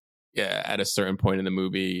Aykroyd, yeah, at a certain point in the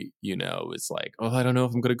movie, it's like, oh, I don't know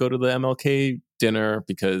if I'm going to go to the MLK dinner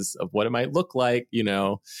because of what it might look like,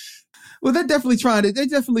 Well, they're definitely trying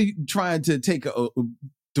to take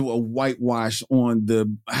do a whitewash on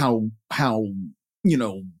how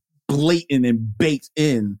blatant and baked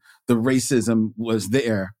in the racism was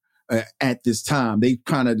there at this time. They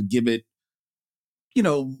kind of give it,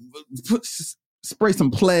 spray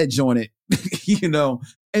some pledge on it,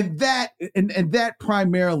 And that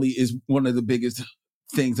primarily is one of the biggest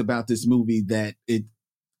things about this movie, that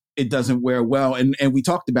it doesn't wear well. And we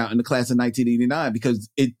talked about in the class of 1989, because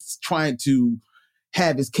it's trying to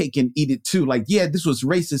have its cake and eat it too. Like, yeah, this was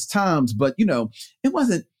racist times, but it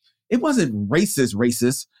wasn't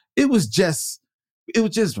racist. It was just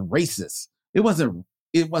racist. It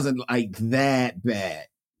wasn't like that bad.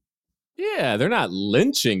 Yeah, they're not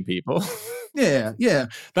lynching people. Yeah.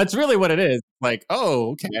 That's really what it is. Like,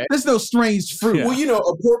 oh, okay. There's no strange fruit. Yeah.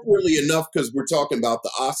 Well, appropriately enough, because we're talking about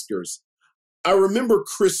the Oscars, I remember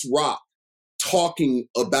Chris Rock talking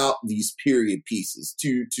about these period pieces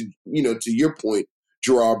to your point,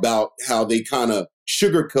 Gerard, about how they kind of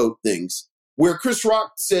sugarcoat things, where Chris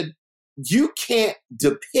Rock said, you can't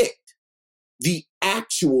depict the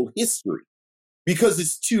actual history because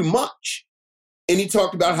it's too much. And he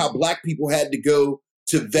talked about how black people had to go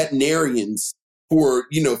to veterinarians for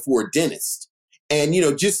a dentist. And,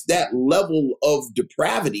 just that level of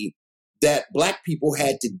depravity that black people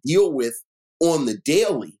had to deal with on the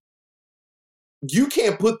daily. You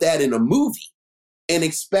can't put that in a movie and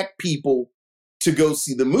expect people to go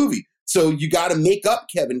see the movie. So you got to make up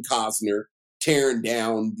Kevin Costner tearing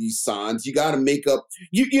down these signs. You got to make up,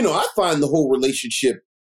 I find the whole relationship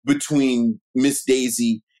between Miss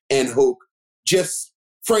Daisy and Hoke just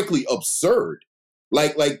frankly absurd.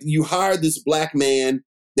 Like you hire this black man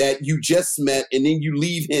that you just met, and then you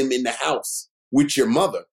leave him in the house with your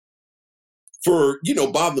mother for,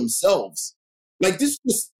 by themselves. Like, this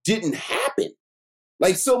just didn't happen.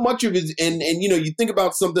 Like, so much of it, and you think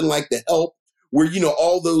about something like The Help, where,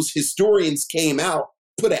 all those historians came out,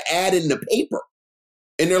 put an ad in the paper,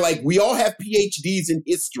 and they're like, we all have PhDs in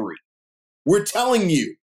history. We're telling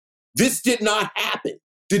you, This did not happen.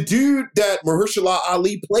 The dude that Mahershala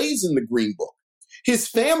Ali plays in the Green Book, his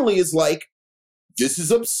family is like, this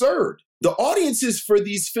is absurd. The audiences for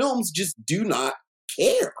these films just do not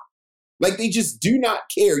care. Like, they just do not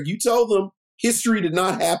care. You tell them history did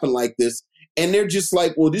not happen like this, and they're just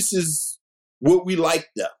like, well, this is what we like,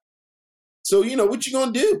 though. So, what you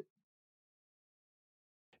gonna do?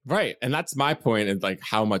 Right. And that's my point, and like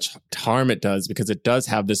how much harm it does, because it does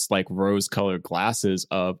have this like rose-colored glasses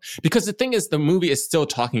because the thing is, the movie is still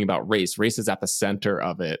talking about race. Race is at the center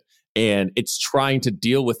of it, and it's trying to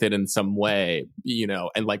deal with it in some way,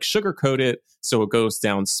 and like sugarcoat it so it goes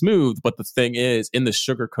down smooth. But the thing is, in the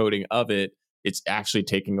sugarcoating of it, it's actually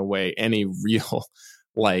taking away any real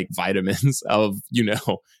like vitamins of,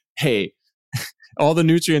 hey, all the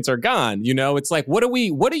nutrients are gone. It's like, what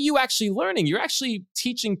are you actually learning? You're actually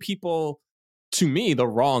teaching people, to me, the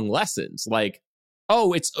wrong lessons. Like,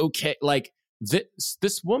 oh, it's okay. Like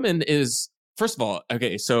this woman is, first of all,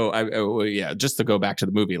 okay. So just to go back to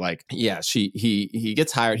the movie, like, yeah, he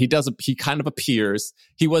gets hired. He kind of appears.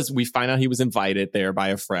 We find out he was invited there by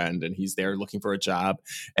a friend, and he's there looking for a job.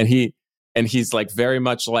 And he's like very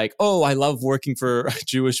much like, oh, I love working for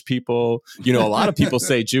Jewish people. A lot of people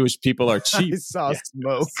say Jewish people are cheap. I saw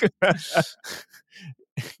smoke.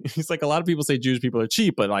 He's like, a lot of people say Jewish people are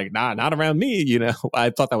cheap, but like, nah, not around me. I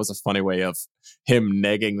thought that was a funny way of him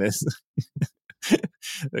negging this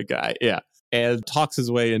the guy. Yeah. And talks his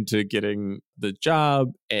way into getting the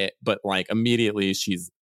job. But like immediately she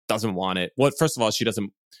doesn't want it. Well, first of all, she doesn't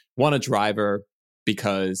want a driver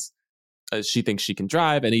because she thinks she can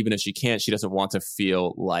drive, and even if she can't, she doesn't want to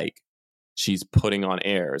feel like she's putting on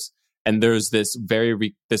airs. And there's this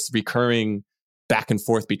this recurring back and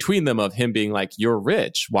forth between them of him being like, "You're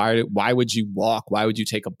rich. Why would you walk? Why would you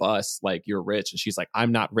take a bus? Like, you're rich." And she's like,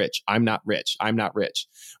 "I'm not rich. I'm not rich. I'm not rich,"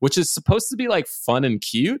 which is supposed to be like fun and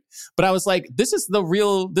cute. But I was like, this is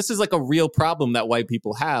like a real problem that white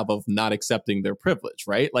people have of not accepting their privilege,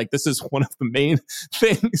 right? Like, this is one of the main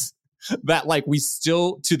things that like we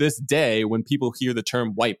still to this day, when people hear the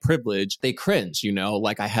term white privilege, they cringe.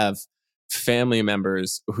 Like, I have family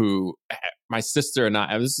members who, my sister and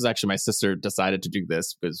I, this is actually my sister decided to do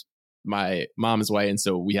this because my mom is white, and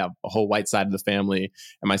so we have a whole white side of the family.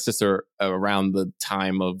 And my sister, around the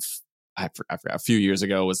time of I forgot, a few years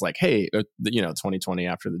ago, was like, hey, 2020,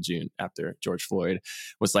 after George Floyd,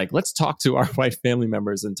 was like, let's talk to our white family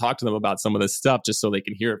members and talk to them about some of this stuff just so they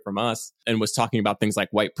can hear it from us. And was talking about things like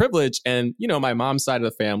white privilege. And, my mom's side of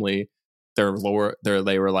the family, they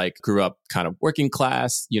were like, grew up kind of working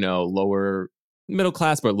class, lower middle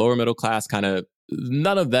class, but lower middle class kind of,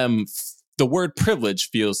 none of them, the word privilege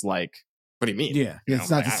feels like, what do you mean? Yeah, it's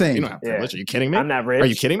not the same. You don't have privilege. Are you kidding me? I'm not rich. Are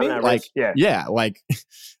you kidding me? Like, yeah, like,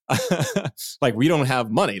 like we don't have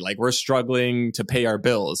money. Like, we're struggling to pay our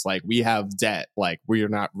bills. Like, we have debt. Like, we are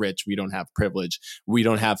not rich. We don't have privilege. We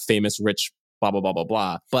don't have famous rich, blah, blah, blah, blah,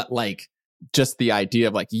 blah. But like, just the idea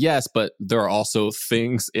of like, yes, but there are also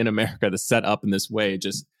things in America that set up in this way,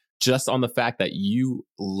 just on the fact that you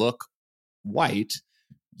look white,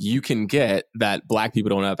 you can get that Black people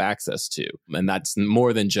don't have access to. And that's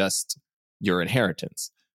more than just your inheritance.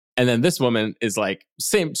 And then this woman is like,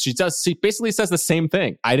 she basically says the same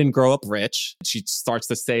thing. I didn't grow up rich. She starts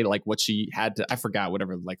to say like what she had to, I forgot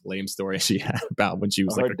whatever like lame story she had about when she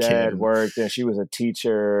was like a kid. Her dad worked and she was a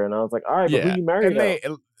teacher. And I was like, all right, but who you married? They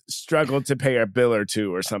struggled to pay a bill or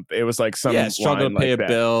two or something. It was like some struggled to pay a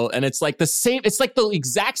bill. And it's like the same, it's like the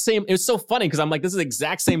exact same. It was so funny because I'm like, this is the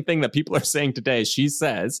exact same thing that people are saying today. She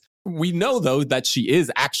says, we know though that she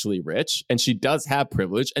is actually rich and she does have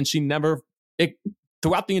privilege, and she never,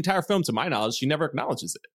 throughout the entire film, to my knowledge, she never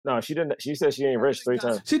acknowledges it. No, she didn't. She said she ain't rich 3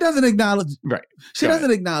 times. She doesn't acknowledge. Right. She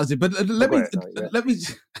doesn't acknowledge it. But let me.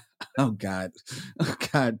 Oh God.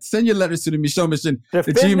 Send your letters to the Michaeux Mission.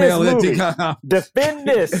 Gmail. Defend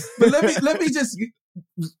this. But let me just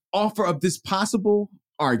offer up this possible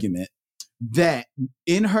argument that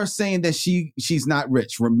in her saying that she's not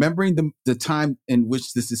rich, remembering the time in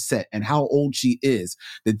which this is set and how old she is,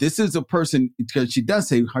 that this is a person, because she does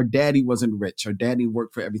say her daddy wasn't rich. Her daddy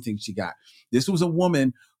worked for everything she got. This was a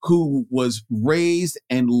woman who was raised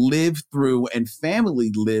and lived through, and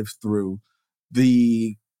family lived through,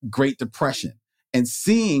 the Great Depression, and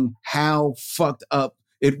seeing how fucked up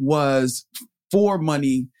it was for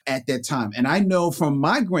money at that time. And I know from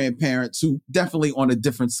my grandparents, who definitely on a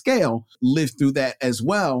different scale lived through that as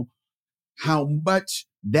well, how much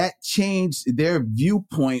that changed their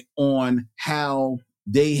viewpoint on how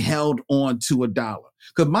they held on to a dollar.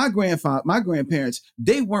 Because my grandparents,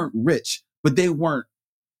 they weren't rich, but they weren't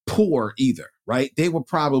poor either, right? They were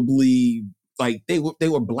probably like they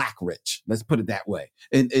were black rich. Let's put it that way.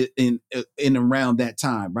 In around that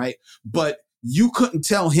time, right? But you couldn't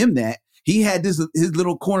tell him that. He had his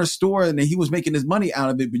little corner store and he was making his money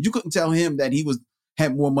out of it, but you couldn't tell him that he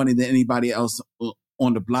had more money than anybody else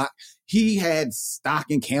on the block. He had stock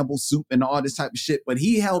in Campbell's soup and all this type of shit, but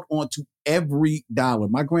he held on to every dollar.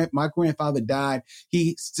 My grandfather died.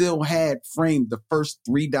 He still had framed the first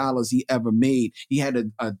 $3 he ever made. He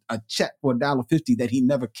had a check for $1.50 that he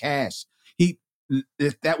never cashed.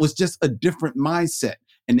 That was just a different mindset.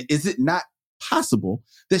 And is it not possible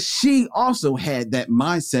that she also had that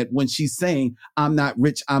mindset when she's saying, I'm not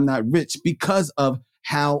rich, because of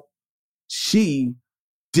how she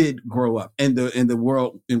did grow up in the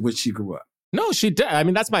world in which she grew up? No, she does. I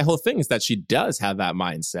mean, that's my whole thing, is that she does have that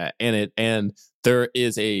mindset, and there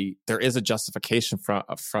is a justification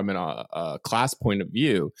from a class point of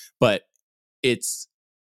view, but it's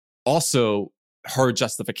also her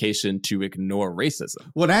justification to ignore racism.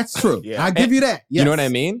 Well, that's true. Yeah. I give you that. Yes. You know what I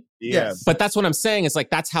mean? Yes. But that's what I'm saying. It's like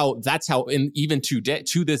that's how even to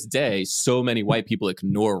this day, so many white people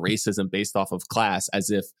ignore racism based off of class, as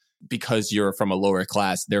if because you're from a lower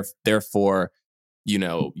class, therefore, you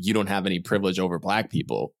know, you don't have any privilege over black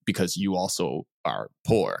people because you also are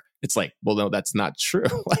poor. It's like, well, no, that's not true.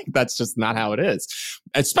 Like, that's just not how it is.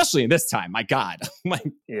 Especially in this time. My God.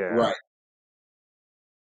 Like, yeah. Right.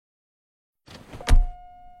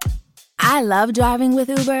 I love driving with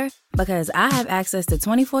Uber because I have access to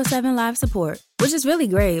 24/7 live support, which is really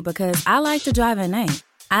great because I like to drive at night.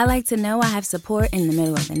 I like to know I have support in the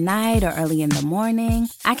middle of the night or early in the morning.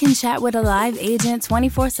 I can chat with a live agent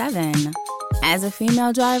 24/7. As a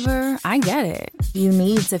female driver, I get it. You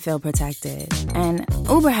need to feel protected. And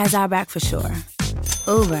Uber has our back for sure.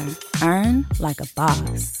 Uber, earn like a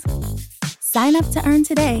boss. Sign up to earn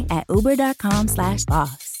today at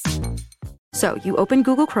uber.com/boss. So you open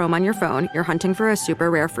Google Chrome on your phone, you're hunting for a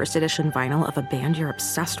super rare first edition vinyl of a band you're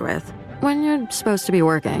obsessed with, when you're supposed to be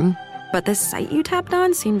working. But this site you tapped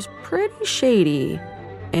on seems pretty shady.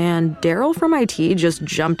 And Daryl from IT just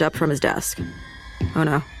jumped up from his desk. Oh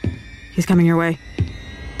no, he's coming your way.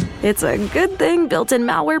 It's a good thing built-in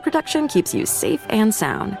malware protection keeps you safe and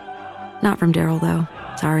sound. Not from Daryl, though.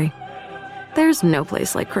 Sorry. There's no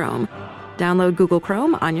place like Chrome. Download Google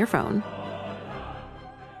Chrome on your phone.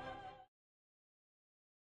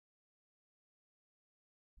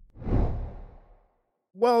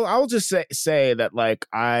 Well, I'll just say that, like,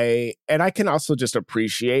 I can also just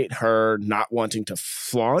appreciate her not wanting to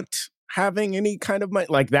flaunt having any kind of money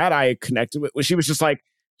like that. I connected with when she was just like,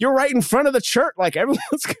 "You're right in front of the church, like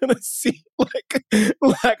everyone's gonna see." Like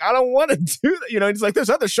I don't want to do that, you know. It's like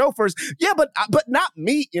there's other chauffeurs, yeah, but not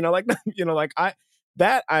me, you know. Like you know, like I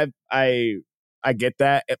get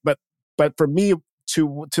that, but for me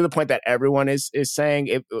to the point that everyone is saying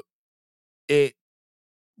it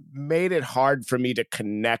made it hard for me to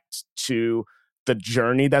connect to the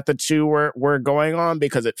journey that the two were going on,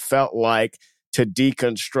 because it felt like to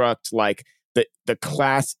deconstruct like the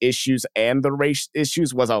class issues and the race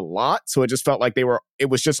issues was a lot. So it just felt like it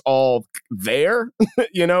was just all there,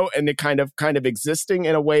 you know, and it kind of existing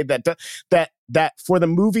in a way that for the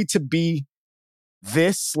movie to be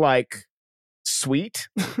this like sweet,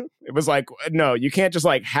 it was like, no, you can't just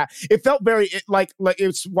like it felt very like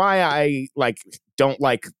it's why I like don't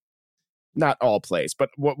like, not all plays, but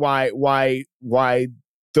why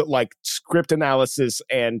the like script analysis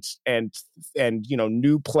and you know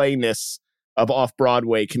new playness of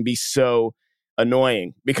Off-Broadway can be so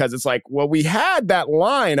annoying, because it's like, well, we had that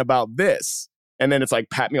line about this, and then it's like,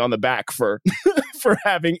 pat me on the back for for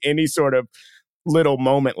having any sort of little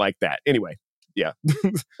moment like that. Anyway, yeah.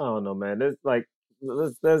 I don't know, man. It's like,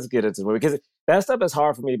 let's get into it, because that stuff is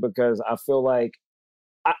hard for me, because I feel like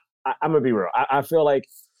I'm gonna be real. I feel like,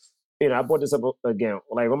 you know, I brought this up again.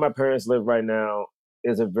 Like where my parents live right now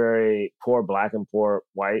is a very poor black and poor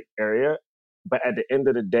white area. But at the end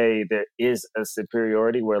of the day, there is a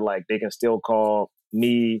superiority where like they can still call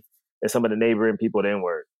me and some of the neighboring people the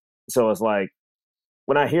N-word. So it's like,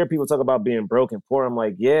 when I hear people talk about being broke and poor, I'm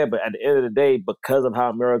like, yeah, but at the end of the day, because of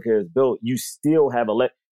how America is built, you still have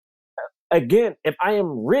again, if I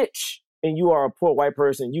am rich and you are a poor white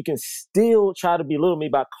person, you can still try to belittle me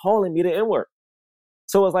by calling me the N-word.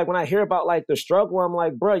 So it's like when I hear about like the struggle, I'm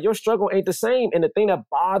like, bro, your struggle ain't the same. And the thing that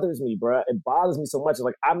bothers me, bro, it bothers me so much. Is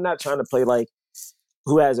like, I'm not trying to play like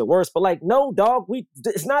who has it worse, but like, no, dog,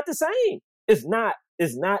 it's not the same. It's not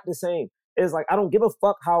the same. It's like, I don't give a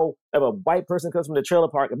fuck how if a white person comes from the trailer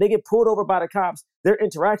park, if they get pulled over by the cops, their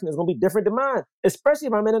interaction is going to be different than mine, especially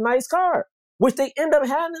if I'm in a nice car, which they end up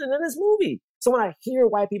having in this movie. So when I hear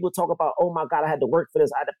white people talk about, oh my God, I had to work for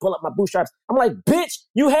this, I had to pull up my bootstraps, I'm like, bitch,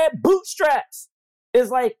 you had bootstraps. It's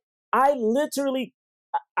like, I literally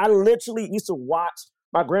used to watch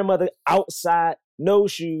my grandmother outside, no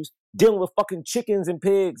shoes, dealing with fucking chickens and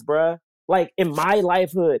pigs, bruh. Like in my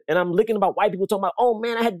lifehood. And I'm looking about white people talking about, oh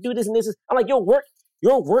man, I had to do this and this. I'm like, your work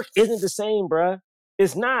isn't the same, bruh.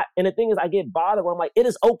 It's not. And the thing is, I get bothered when I'm like, it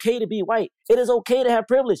is okay to be white. It is okay to have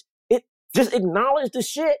privilege. It just acknowledge the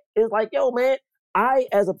shit. It's like, yo, man, I,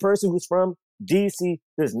 as a person who's from DC,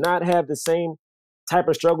 does not have the same type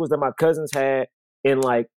of struggles that my cousins had in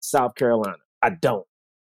like South Carolina. I don't.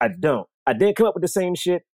 I didn't come up with the same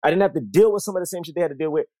shit. I didn't have to deal with some of the same shit they had to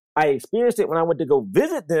deal with. I experienced it when I went to go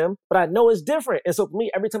visit them, but I know it's different. And so for me,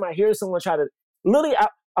 every time I hear someone try to, literally, I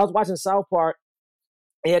was watching South Park.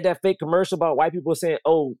 They had that fake commercial about white people saying,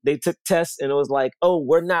 oh, they took tests and it was like, oh,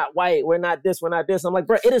 we're not white. We're not this. We're not this. I'm like,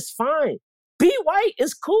 bro, it is fine. Be white.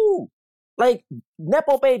 It's cool. Like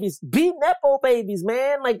Nepo babies, be Nepo babies,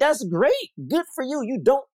 man. Like that's great. Good for you. You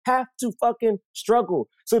don't have to fucking struggle.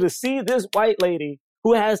 So to see this white lady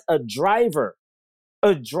who has a driver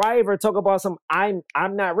talk about some, I'm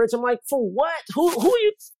not rich. I'm like, for what?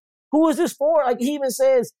 Who is this for? Like he even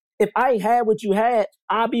says, if I had what you had,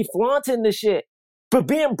 I'd be flaunting the shit. But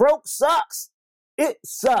being broke sucks. It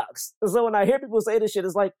sucks. And so when I hear people say this shit,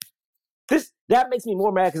 it's like, that makes me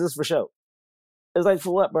more mad because it's for show. It's like,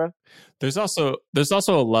 for what, bro? There's also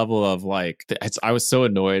a level of like, I was so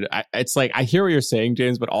annoyed. It's like, I hear what you're saying,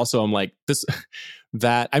 James, but also I'm like,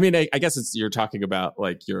 I guess you're talking about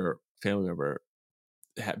like your family member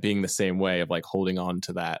being the same way of like holding on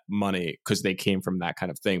to that money because they came from that kind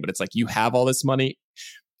of thing. But it's like, you have all this money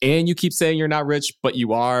and you keep saying you're not rich, but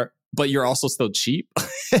you are. But you're also still cheap.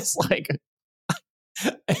 It's like,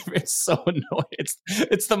 it's so annoying.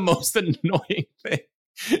 It's the most annoying thing.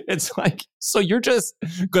 It's like, so you're just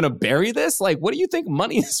going to bury this? Like, what do you think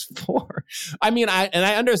money is for? I mean, I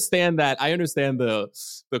understand that. I understand the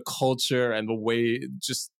culture and the way,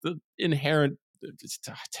 just the inherent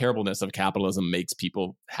terribleness of capitalism makes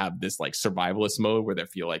people have this like survivalist mode where they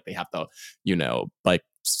feel like they have to, like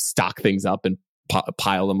stock things up and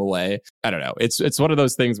pile them away. I don't know. It's one of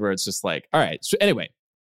those things where it's just like, all right. So anyway,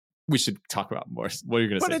 we should talk about more. What are you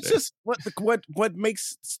going to say? But it's just what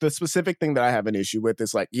makes the specific thing that I have an issue with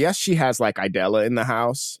is like, yes, she has like Idella in the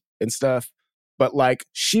house and stuff, but like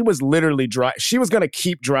she was literally she was going to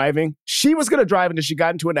keep driving. She was going to drive until she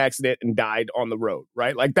got into an accident and died on the road,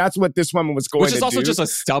 right? Like that's what this woman was going to do. Which is also just a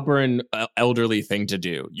stubborn elderly thing to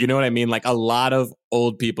do. You know what I mean? Like a lot of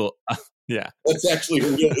old people. Yeah. That's actually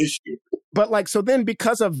a real issue. But like, so then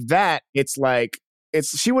because of that, it's like,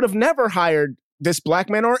 she would have never hired this black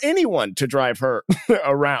man or anyone to drive her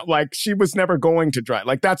around. Like she was never going to drive.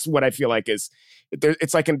 Like that's what I feel like is,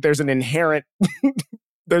 it's like there's an inherent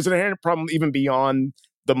problem even beyond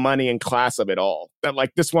the money and class of it all. That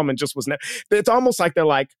like this woman just was never, it's almost like they're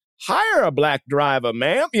like, hire a black driver,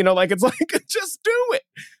 ma'am. Like it's like, just do it.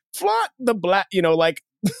 Flaunt the black, like,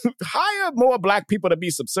 hire more black people to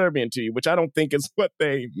be subservient to you, which I don't think is what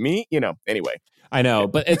they mean, anyway. I know,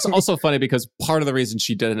 but it's also funny because part of the reason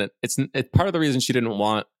she didn't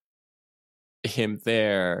want him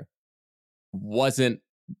there wasn't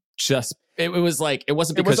just, it was like, it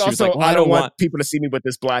wasn't because she was like, well, I don't want people to see me with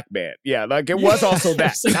this black man. Yeah, like it was also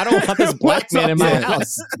that. Like, I don't want this black man in my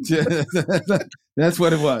house. That's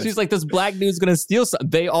what it was. She's like, this black dude's going to steal something.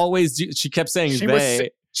 They always do. She kept saying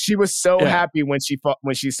she was so happy when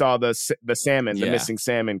she saw the salmon, the missing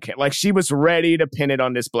salmon. Like she was ready to pin it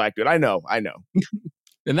on this black dude. I know.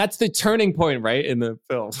 And that's the turning point, right, in the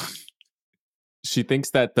film. She thinks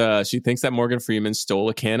that Morgan Freeman stole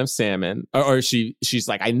a can of salmon, or she's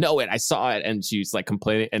like, I know it, I saw it, and she's like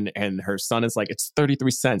complaining, and her son is like, it's 33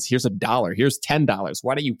 cents. Here's $1. Here's $10.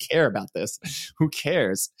 Why do you care about this? Who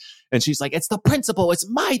cares? And she's like, it's the principle. It's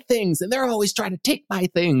my things, and they're always trying to take my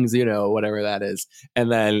things, whatever that is.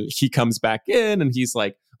 And then he comes back in, and he's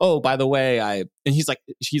like, oh, by the way, and she's like,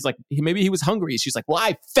 maybe he was hungry. She's like, well,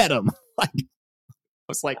 I fed him. Like, I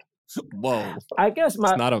was like, whoa, I guess it's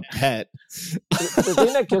not a pet. The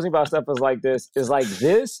thing that kills me about stuff is like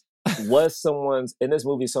this was someone's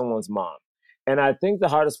mom. And I think the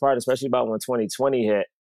hardest part, especially about when 2020 hit,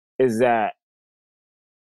 is that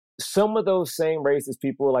some of those same racist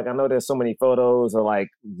people, like I know there's so many photos of like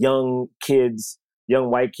young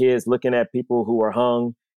white kids looking at people who are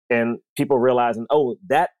hung and people realizing, oh,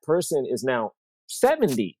 that person is now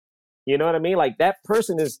 70. You know what I mean? Like that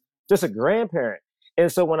person is just a grandparent. And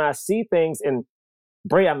so when I see things, and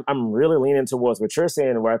Bray, I'm really leaning towards what you're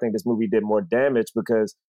saying, where I think this movie did more damage,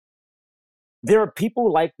 because there are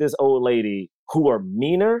people like this old lady who are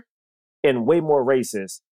meaner and way more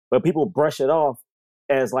racist but people brush it off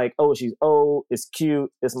as like, oh, she's old, it's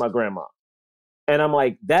cute, it's my grandma. And I'm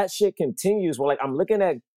like, that shit continues. Well, like I'm looking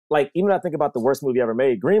at, like, even I think about the worst movie ever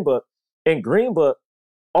made, Green Book. In Green Book,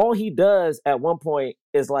 all he does at one point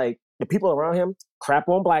is like the people around him crap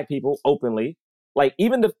on black people openly. Like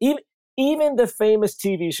even the famous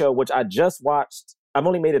TV show, which I just watched, I've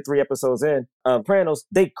only made it 3 episodes in, Sopranos,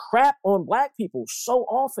 they crap on black people so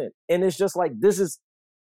often. And it's just like, this is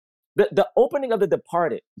the opening of The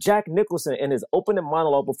Departed, Jack Nicholson in his opening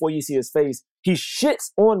monologue before you see his face, he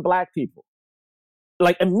shits on black people.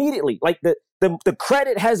 Like immediately, like the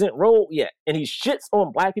credit hasn't rolled yet. And he shits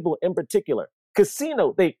on black people in particular.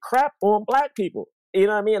 Casino, they crap on black people. You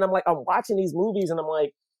know what I mean? And I'm like, I'm watching these movies and I'm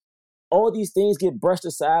like, all these things get brushed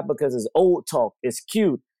aside because it's old talk. It's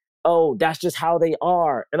cute. Oh, that's just how they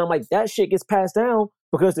are. And I'm like, that shit gets passed down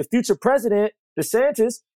because the future president,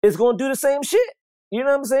 DeSantis, is going to do the same shit. You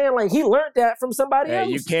know what I'm saying? Like, he learned that from somebody else.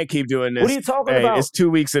 You can't keep doing this. What are you talking about? It's 2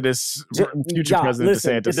 weeks of this future president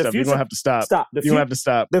DeSantis stuff. You're going to have to stop. You're going to have to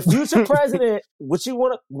stop. The future president, you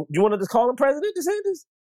want to just call him President DeSantis?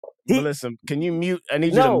 But listen, can you mute? I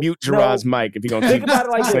need you to mute Gerard's mic if you're going to keep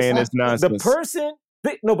saying this nonsense. The person,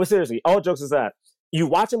 no, but seriously, all jokes aside, you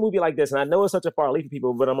watch a movie like this, and I know it's such a far leap for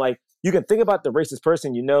people, but I'm like, you can think about the racist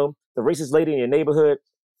person you know, the racist lady in your neighborhood,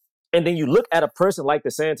 and then you look at a person like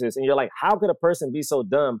DeSantis, and you're like, how could a person be so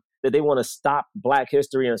dumb that they want to stop Black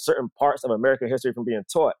history and certain parts of American history from being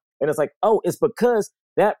taught? And it's like, oh, it's because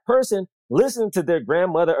that person listened to their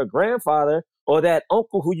grandmother or grandfather or that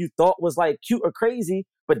uncle who you thought was like cute or crazy,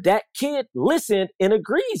 but that kid listened and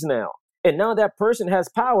agrees now. And now that person has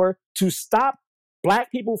power to stop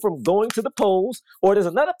Black people from going to the polls, or there's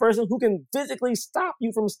another person who can physically stop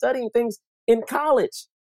you from studying things in college.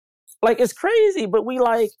 Like, it's crazy, but we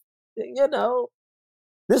like, you know,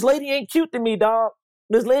 this lady ain't cute to me, dog.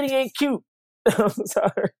 This lady ain't cute. I'm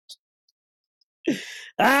sorry.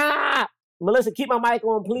 Melissa, keep my mic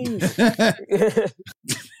on, please.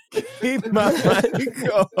 Keep my mic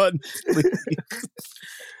on, please.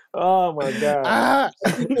 Oh my God.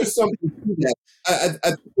 There's something to that. I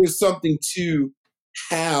think there's something to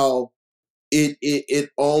how it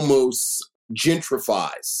almost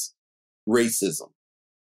gentrifies racism.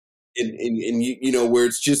 And you know, where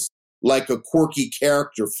it's just like a quirky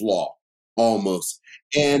character flaw almost.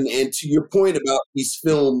 And to your point about these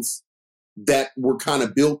films that were kind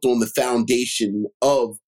of built on the foundation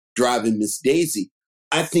of Driving Miss Daisy,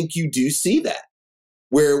 I think you do see that.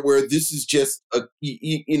 Where this is just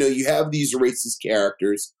you know, you have these racist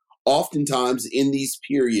characters oftentimes in these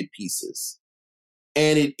period pieces.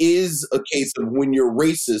 And it is a case of when you're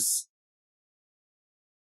racist,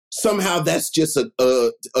 somehow that's just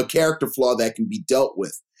a character flaw that can be dealt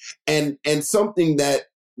with. And something that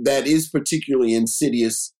is particularly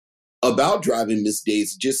insidious about Driving Miss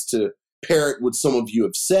Daisy, just to parrot what some of you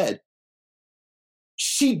have said,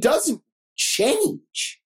 she doesn't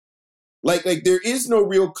change. Like there is no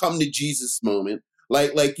real come to Jesus moment.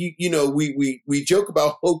 Like you know, we joke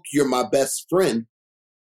about Hoke, you're my best friend,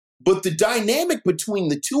 but the dynamic between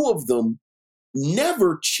the two of them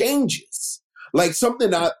never changes. Like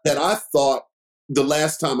something that I thought the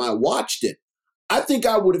last time I watched it, I think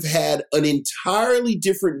I would have had an entirely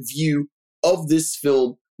different view of this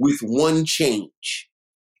film with one change.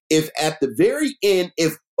 If at the very end,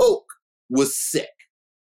 if Hoke was sick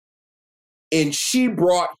and she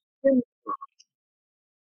brought him,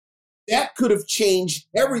 that could have changed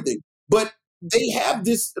everything. But they have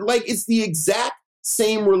this, like, it's the exact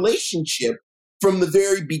same relationship from the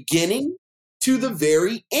very beginning to the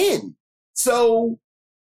very end. So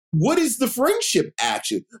what is the friendship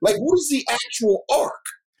action? Like, what is the actual arc?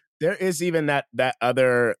 There is even that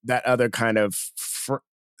other kind of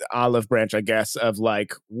olive branch, I guess, of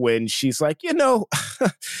like when she's like, you know,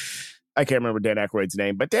 I can't remember Dan Aykroyd's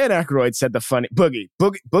name, but Dan Aykroyd said the funny Bodie. I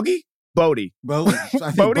think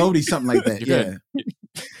Bodie, something like that. Yeah.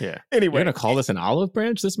 Yeah. Anyway, you're gonna call this an olive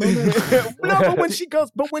branch this moment? No, but when she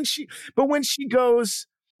goes,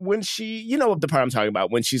 you know what the part I'm talking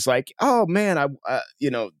about, when she's like, oh man, you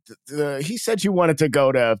know, he said you wanted to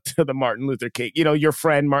go to the Martin Luther King, you know, your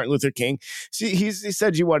friend Martin Luther King. He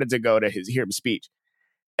said you wanted to go to hear his speech.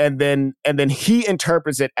 And then he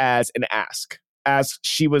interprets it as an ask, as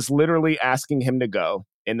she was literally asking him to go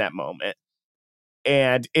in that moment.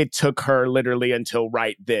 And it took her literally until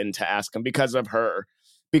right then to ask him because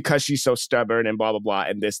she's so stubborn and blah, blah, blah,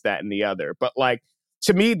 and this, that, and the other. But like,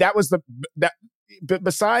 to me, that was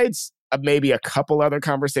besides maybe a couple other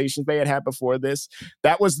conversations they had before this,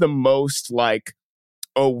 that was the most like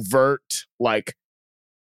overt, like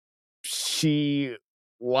she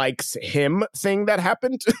likes him thing that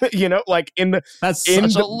happened. You know, like that's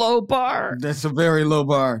such a low bar. That's a very low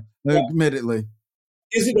bar, admittedly.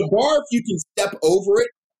 Is it a bar if you can step over it?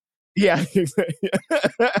 Yeah.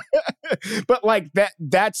 But like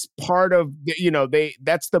that's part of,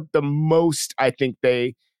 that's the most I think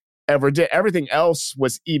they ever did. Everything else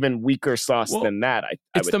was even weaker sauce than that.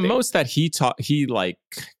 It's the most that he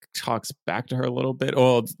talks back to her a little bit.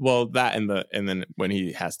 Well, that and then when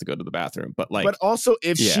he has to go to the bathroom. But also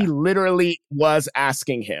if she literally was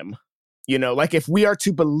asking him, like if we are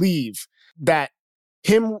to believe that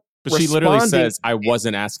him. But she literally says, "I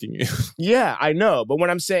wasn't asking you." Yeah, I know. But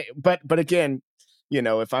what I'm saying, but again,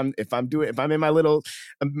 if I'm in my little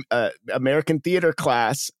American theater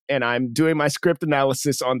class and I'm doing my script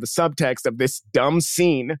analysis on the subtext of this dumb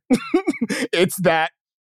scene, it's that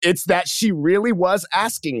she really was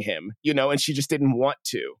asking him, and she just didn't want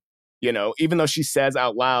to, even though she says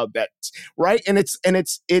out loud that, right? And it's.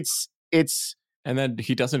 And then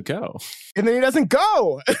he doesn't go. And then he doesn't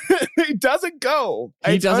go. He doesn't go.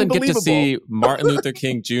 He doesn't get to see Martin Luther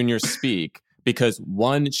King Jr. speak because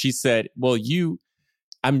one, she said, well,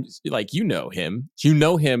 I'm like, you know him,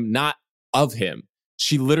 not of him.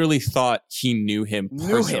 She literally thought he knew him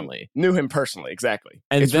personally. Knew him personally, exactly.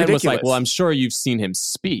 And it's then ridiculous. Was like, well, I'm sure you've seen him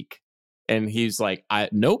speak. And he's like,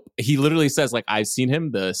 nope. He literally says, like, I've seen him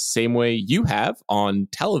the same way you have on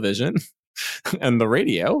television and the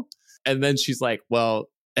radio. And then she's like, well,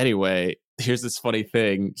 anyway, here's this funny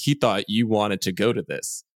thing. He thought you wanted to go to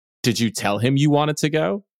this. Did you tell him you wanted to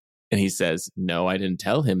go? And he says, no, I didn't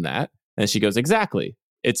tell him that. And she goes, exactly.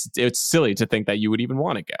 It's silly to think that you would even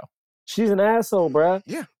want to go. She's an asshole, bruh.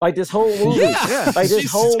 Yeah. Like this whole movie. Yeah. Like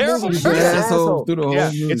this whole movie. She's an asshole through the whole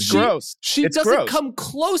movie. It's gross. She doesn't come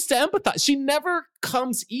close to empathize. She never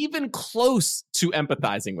comes even close to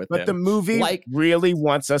empathizing with him. But the movie really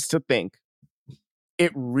wants us to think.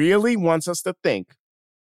 It really wants us to think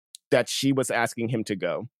that she was asking him to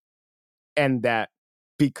go. And that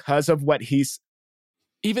because of what he's...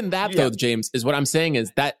 Even that, though, James, is what I'm saying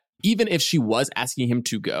is that even if she was asking him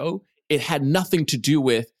to go, it had nothing to do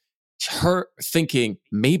with her thinking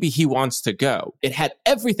maybe he wants to go. It had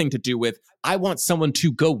everything to do with, I want someone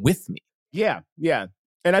to go with me. Yeah, yeah.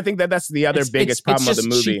 And I think that's the other biggest problem of the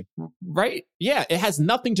movie. Right? Yeah, it has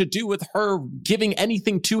nothing to do with her giving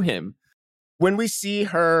anything to him. When we see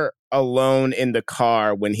her alone in the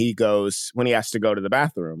car when he has to go to the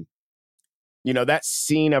bathroom, that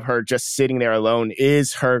scene of her just sitting there alone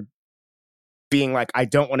is her being like, I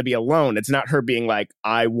don't want to be alone. It's not her being like,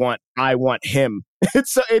 I want him.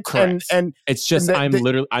 It's correct. And it's just I'm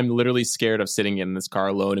literally scared of sitting in this car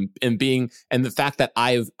alone and the fact that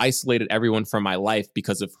I've isolated everyone from my life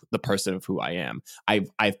because of the person of who I am.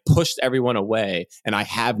 I've pushed everyone away and I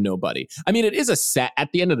have nobody. I mean, it is at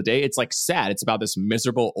the end of the day, it's like sad. It's about this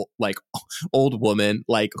miserable like old woman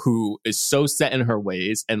like who is so set in her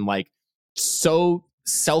ways and like so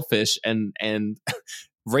selfish and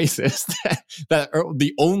racist that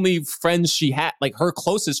the only friends she had, like her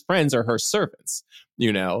closest friends, are her servants,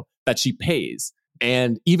 that she pays,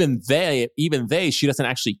 and even they she doesn't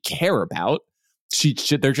actually care about.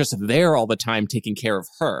 They're just there all the time taking care of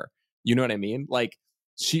her. You know what I mean? Like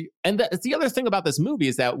that's the other thing about this movie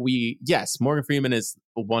is that Morgan Freeman is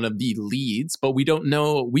one of the leads, but we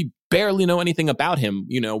barely know anything about him.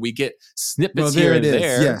 We get snippets here and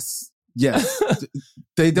there. Yes.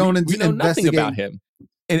 They don't we know nothing about him.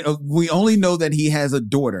 And we only know that he has a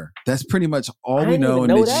daughter. That's pretty much all we know.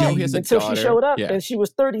 Until she showed up and she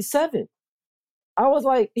was 37. I was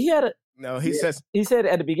like, he had a... No, he says... He said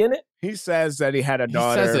at the beginning? He says that he had a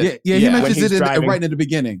daughter. He mentions it right in the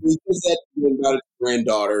beginning. He says that he got a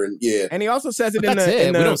granddaughter, and he also says it we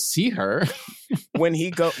don't see her. When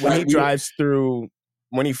he drives through...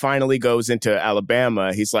 When he finally goes into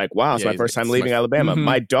Alabama, he's like, wow, it's my first time leaving Alabama. Mm-hmm.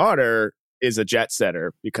 My daughter is a jet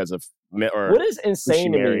setter because of... What is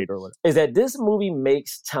insane to me is that this movie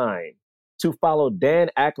makes time to follow Dan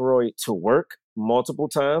Aykroyd to work multiple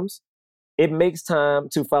times. It makes time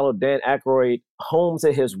to follow Dan Aykroyd home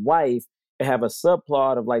to his wife and have a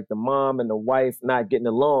subplot of like the mom and the wife not getting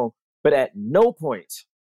along. But at no point,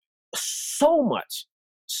 so much,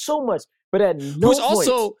 but at no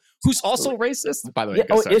point. Who's also racist, by the way.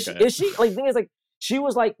 Yeah, is she? Like, the thing is, like, she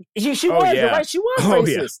was like, she was, yeah. Right? She was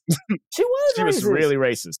racist. Yeah. She was really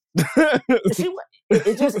racist.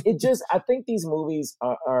 It just, I think these movies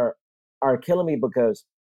are killing me because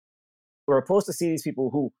we're supposed to see these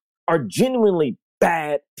people who are genuinely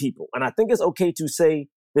bad people. And I think it's okay to say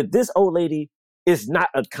that this old lady is not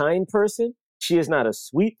a kind person. She is not a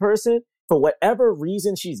sweet person. For whatever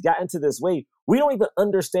reason she's gotten to this way, We don't even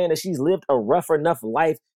understand that she's lived a rough enough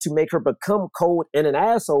life to make her become cold and an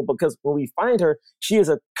asshole, because when we find her, she is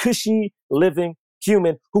a cushy living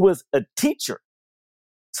human who was a teacher.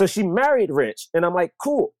 So she married rich. And I'm like,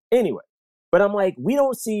 cool. Anyway. But I'm like, we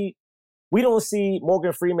don't see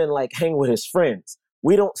Morgan Freeman like hang with his friends.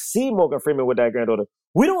 We don't see Morgan Freeman with that granddaughter.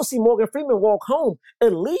 We don't see Morgan Freeman walk home.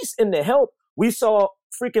 At least in The Help, we saw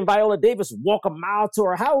freaking Viola Davis walk a mile to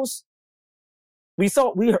her house. We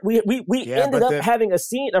ended up having a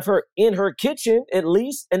scene of her in her kitchen at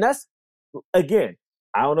least. And that's, again,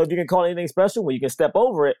 I don't know if you can call it anything special when you can step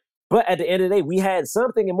over it. But at the end of the day, we had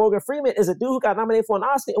something. And Morgan Freeman is a dude who got nominated for an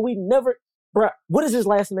Oscar. And we never, bruh, what is his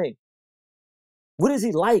last name? What is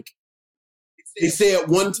he like? They say it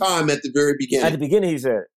one time at the very beginning. At the beginning, he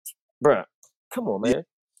said, bruh, come on, man. Yeah.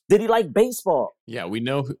 Did he like baseball? Yeah, we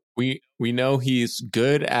know he's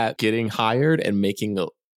good at getting hired and making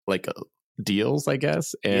deals, I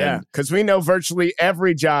guess. And yeah, because we know virtually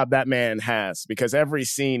every job that man has, because every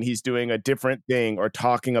scene he's doing a different thing or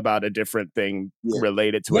talking about a different thing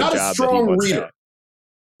related to Not a job. A strong that he reader.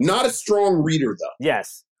 Not a strong reader, though.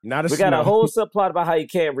 Yes. We got a whole subplot about how he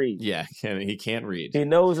can't read. Yeah, he can't read. He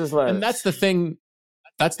knows his letters. And that's the thing.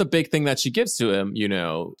 That's the big thing that she gives to him. You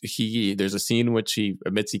know, there's a scene in which he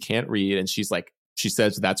admits he can't read, and she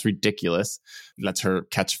says that's ridiculous. That's her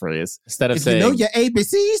catchphrase. Instead of saying, you know your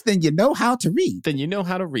ABCs, then you know how to read. Then you know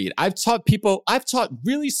how to read. I've taught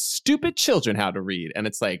really stupid children how to read, and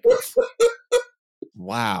it's like,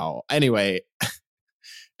 wow. Anyway.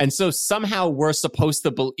 And so somehow we're supposed to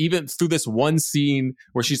believe, even through this one scene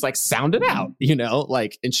where she's like, sound it out, you know,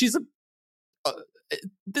 like, and she's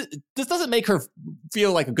this doesn't make her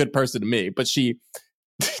feel like a good person to me, but she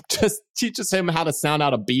just teaches him how to sound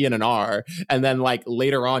out a B and an R, and then like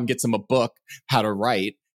later on gets him a book how to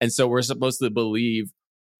write. And so we're supposed to believe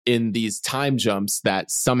in these time jumps that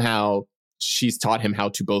somehow she's taught him how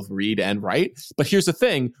to both read and write. But here's the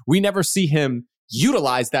thing, we never see him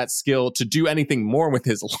utilize that skill to do anything more with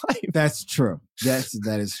his life. That's true.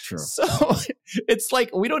 That is true. So it's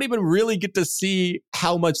like we don't even really get to see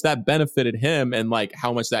how much that benefited him and like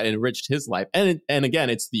how much that enriched his life. And again,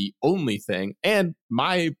 it's the only thing. And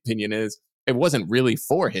my opinion is it wasn't really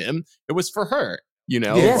for him. It was for her, you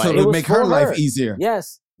know? Yes, so to make her life easier.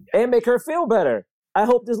 Yes. And make her feel better. I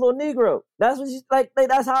hope this little Negro. That's what she's like.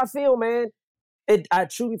 That's how I feel, man. I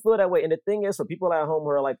truly feel that way. And the thing is, for people at home who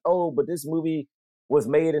are like, oh, but this movie was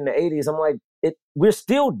made in the 80s. I'm like, we're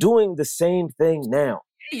still doing the same thing now.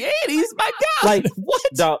 The 80s? My God. Like, what?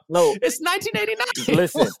 No. It's 1989.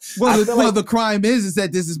 Listen. The crime is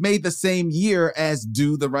that this is made the same year as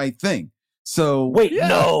Do the Right Thing. So. Wait,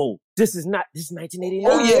 no. This is 1989.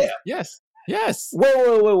 Oh, yeah. Yes. Wait.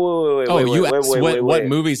 You asked what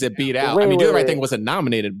movies it beat out. Do the Right Thing wasn't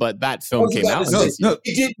nominated, but that film came out. No,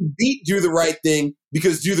 it didn't beat Do the Right Thing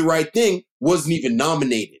because Do the Right Thing wasn't even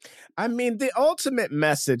nominated. I mean, the ultimate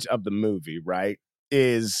message of the movie, right,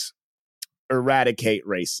 is eradicate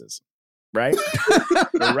racism, right?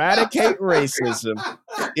 Eradicate racism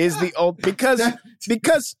is the old because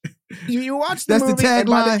you watch the movie. That's the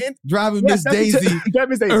tagline. Driving Miss Daisy.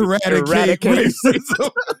 Eradicate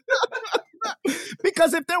racism.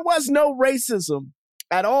 Because if there was no racism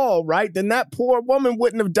at all, right, then that poor woman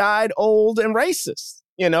wouldn't have died old and racist.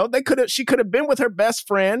 You know, she could have been with her best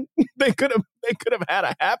friend. They could have had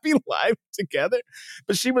a happy life together,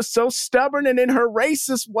 but she was so stubborn and in her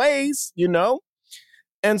racist ways, you know?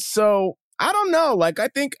 And so I don't know, like, I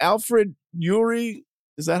think Alfred Urey,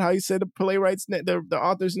 is that how you say the playwright's name, the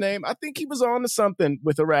author's name? I think he was on to something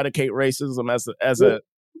with eradicate racism as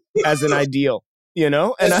an ideal, you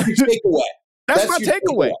know? And That's your takeaway. That's my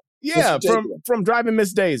takeaway. Yeah, from Driving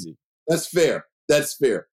Miss Daisy. That's fair.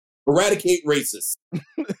 Eradicate racist.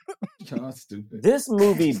 Y'all stupid. This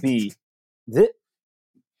movie beat.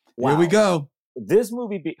 Wow. Here we go. This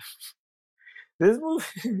movie beat.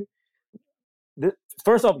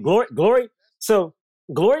 First off, Glory. So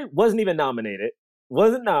Glory wasn't even nominated.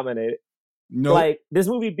 No. Like, this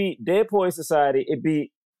movie beat Dead Poets Society. It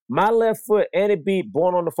beat My Left Foot, and it beat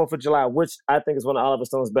Born on the 4th of July, which I think is one of Oliver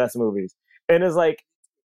Stone's best movies. And it's like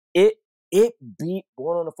it beat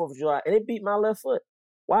Born on the 4th of July, and it beat My Left Foot.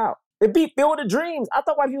 Wow. It beat Field of Dreams. I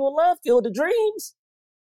thought white people loved Field of Dreams.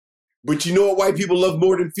 But you know what white people love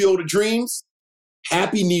more than Field of Dreams?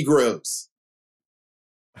 Happy Negroes.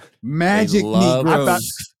 Magic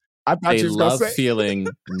Negroes. I thought they you were love feeling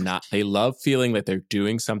they love feeling that they're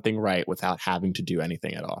doing something right without having to do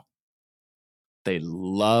anything at all. They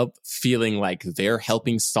love feeling like they're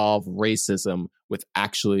helping solve racism with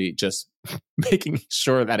actually just making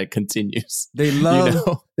sure that it continues. They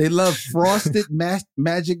love frosted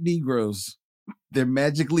magic Negroes. They're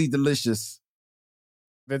magically delicious.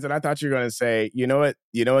 Vincent, I thought you were going to say, you know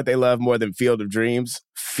what they love more than Field of Dreams?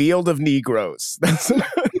 Field of Negroes. That's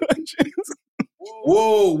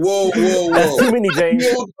Whoa. That's too many, James.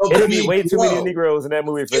 It'll be way too many Negro. Negroes in that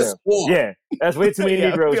movie for Just them. one. Yeah, that's way too many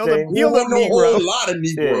Negroes, James. You want a whole lot of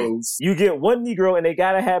Negroes. Yeah. You get one Negro and they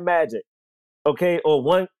gotta have magic. Okay? Or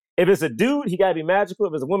one, if it's a dude, he gotta be magical.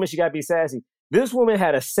 If it's a woman, she gotta be sassy. This woman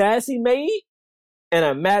had a sassy maid and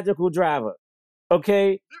a magical driver.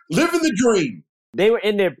 Okay? Living the dream. They were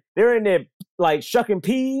in there like shucking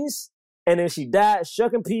peas, and then she died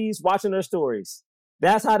shucking peas, watching her stories.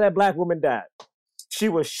 That's how that black woman died. She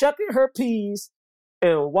was shucking her peas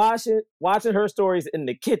and watching her stories in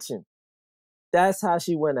the kitchen. That's how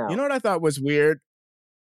she went out. You know what I thought was weird?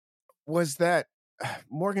 Was that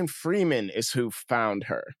Morgan Freeman is who found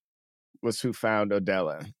her, was who found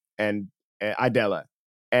Idella, and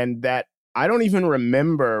that I don't even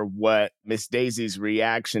remember what Miss Daisy's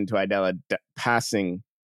reaction to Idella passing.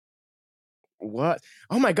 What?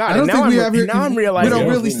 Oh my God! I don't think I'm realizing we don't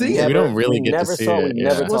really see it. We don't really get to see it. We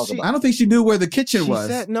never talk about. I don't think she knew where the kitchen was.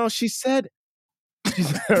 She said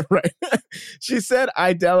right. She said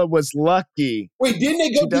Idella was lucky. Wait, didn't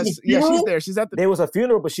they go to the funeral? Yeah, she's there. She's at the. There was a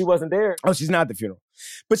funeral, but she wasn't there. Oh, she's not at the funeral.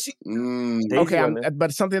 But she. Okay,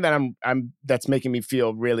 but something that I'm that's making me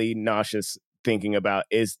feel really nauseous thinking about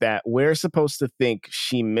is that we're supposed to think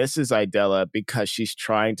she misses Idella because she's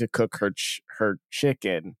trying to cook her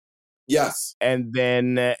chicken. Yes. And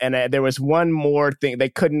then there was one more thing.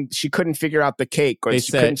 She couldn't figure out the cake. Or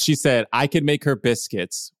she said, I could make her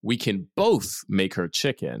biscuits. We can both make her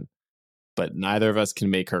chicken, but neither of us can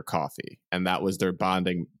make her coffee. And that was their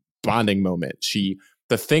bonding moment.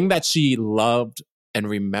 The thing that she loved and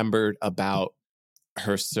remembered about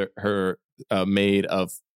her maid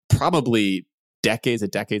of probably decades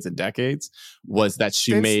and decades and decades was that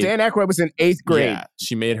Stan Aykroyd was in 8th grade. Yeah,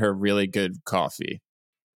 she made her really good coffee.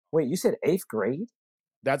 Wait, you said 8th grade?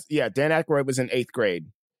 Dan Aykroyd was in 8th grade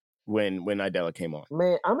when Idella came on.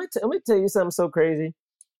 Man, I'm gonna tell you something so crazy.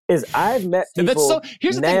 Is I've met people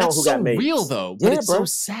here's the now thing, that's who so got maids. real though, but it's so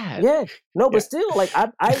sad. Yeah, no, but still, like I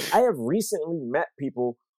have recently met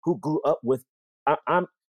people who grew up with.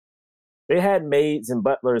 They had maids and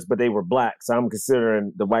butlers, but they were black. So I'm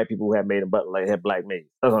considering the white people who had maid and butler, like had black maids.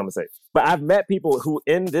 That's what I'm gonna say. But I've met people who,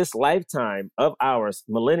 in this lifetime of ours,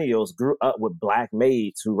 millennials, grew up with black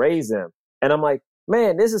maids who raised them, and I'm like,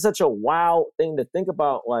 man, this is such a wild thing to think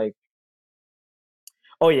about. Like,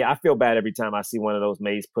 oh yeah, I feel bad every time I see one of those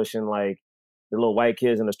maids pushing like the little white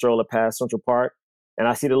kids in the stroller past Central Park, and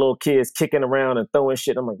I see the little kids kicking around and throwing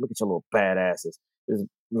shit. I'm like, look at your little badasses. This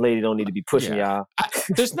lady don't need to be pushing y'all.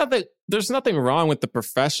 There's nothing wrong with the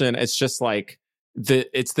profession. It's just like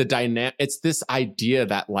it's this idea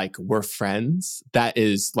that like we're friends that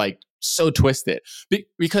is like so twisted.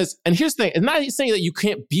 Because, and here's the thing, I'm not saying that you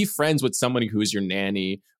can't be friends with somebody who's your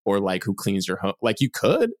nanny or like who cleans your home. Like you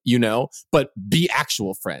could, but be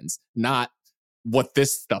actual friends, not what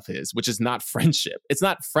this stuff is, which is not friendship. It's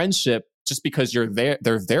not friendship just because they're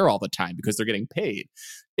there all the time because they're getting paid.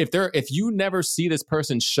 If you never see this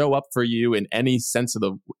person show up for you in any sense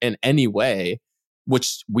in any way,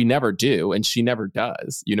 which we never do, and she never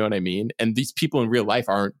does, you know what I mean? And these people in real life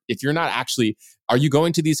are you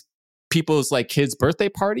going to these people's like kids' birthday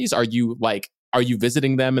parties? Are you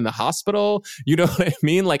visiting them in the hospital? You know what I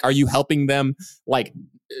mean? Like, are you helping them, like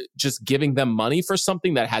just giving them money for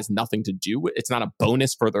something that has nothing to do with, it's not a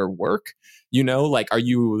bonus for their work? Like, are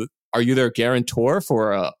you their guarantor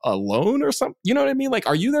for a loan or something? You know what I mean? Like,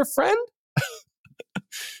 are you their friend?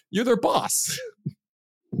 You're their boss.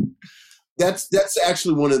 That's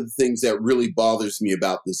actually one of the things that really bothers me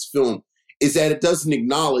about this film is that it doesn't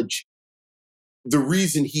acknowledge the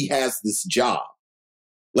reason he has this job.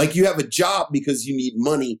 Like, you have a job because you need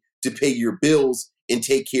money to pay your bills and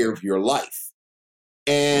take care of your life.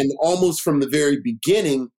 And almost from the very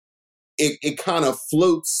beginning, it kind of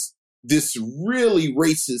floats this really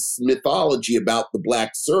racist mythology about the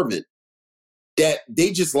black servant that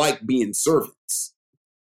they just like being servants.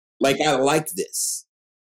 Like, I like this.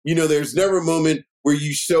 There's never a moment where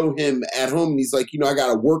you show him at home and he's like, I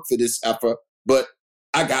got to work for this heifer, but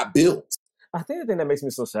I got bills. I think the thing that makes me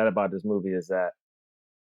so sad about this movie is that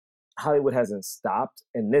Hollywood hasn't stopped,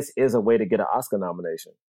 and this is a way to get an Oscar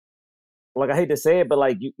nomination. Like, I hate to say it, but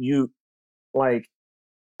like you like,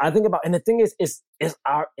 I think about, and the thing is, it's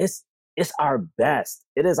our best.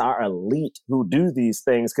 It is our elite who do these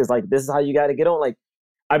things because, like, this is how you got to get on. Like,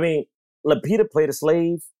 I mean, Lupita played a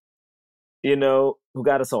slave, who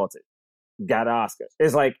got assaulted, got an Oscar.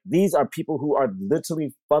 It's like, these are people who are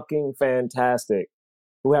literally fucking fantastic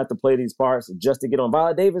who have to play these parts just to get on.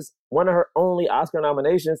 Viola Davis, one of her only Oscar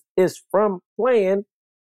nominations is from playing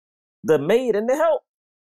the maid and the help.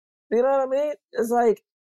 You know what I mean? It's like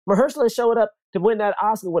Mahershala showed up to win that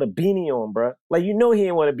Oscar with a beanie on, bro. Like, you know he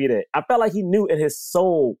didn't want to be there. I felt like he knew in his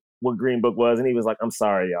soul what Green Book was, and he was like, I'm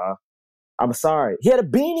sorry, y'all. I'm sorry. He had a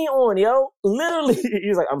beanie on, yo. Literally. He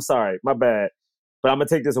was like, I'm sorry. My bad. But I'm going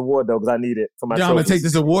to take this award, though, because I need it for my I'm going to take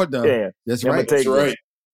this award, though. Yeah. That's right. That's right.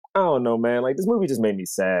 I don't know, man. Like, this movie just made me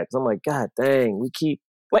sad. Because I'm like, God dang, we keep...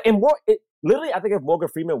 Like, and more... Literally, I think if Morgan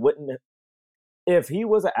Freeman wouldn't... If he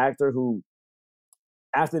was an actor who,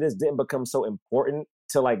 after this, didn't become so important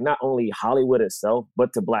to, like, not only Hollywood itself,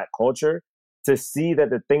 but to Black culture, to see that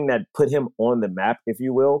the thing that put him on the map, if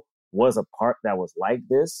you will, was a part that was like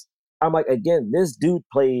this... I'm like, again, this dude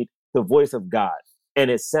played the voice of God. And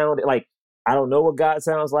it sounded like, I don't know what God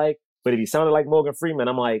sounds like, but if he sounded like Morgan Freeman,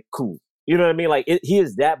 I'm like, cool. You know what I mean? Like, he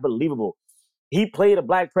is that believable. He played a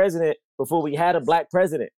Black president before we had a Black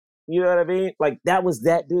president. You know what I mean? Like, that was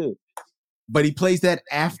that dude. But he plays that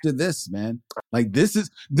after this, man. Like,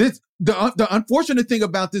 the unfortunate thing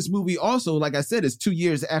about this movie also, like I said, is 2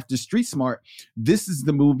 years after Street Smart. This is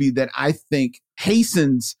the movie that I think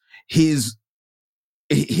hastens his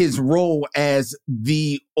role as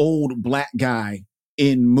the old Black guy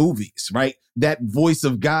in movies, right? That voice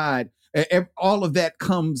of God, all of that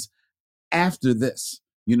comes after this,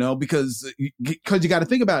 you know, because you got to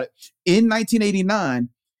think about it. In 1989,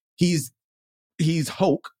 he's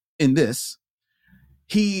Hulk in this.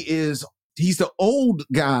 He's the old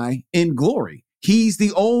guy in Glory. He's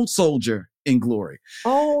the old soldier in Glory.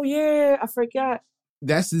 Oh yeah, I forgot.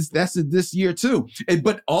 That's this year too.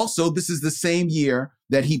 But also this is the same year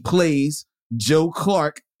that he plays Joe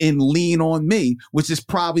Clark in Lean on Me, which is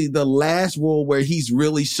probably the last role where he's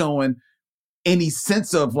really showing any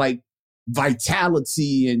sense of like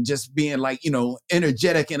vitality and just being like, you know,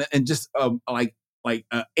 energetic and just like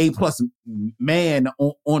a A+ man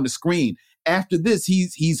on the screen. After this,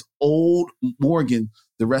 he's old Morgan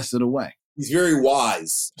the rest of the way. He's very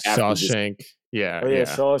wise. Shawshank. Yeah. Oh yeah,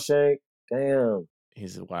 Shawshank. Damn.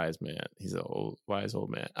 He's a wise man. He's a wise old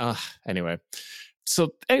man. Anyway.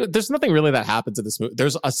 So anyway, there's nothing really that happens in this movie.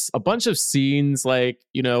 There's a bunch of scenes like,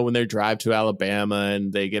 you know, when they drive to Alabama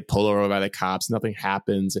and they get pulled over by the cops, nothing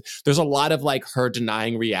happens. There's a lot of like her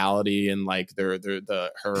denying reality and like her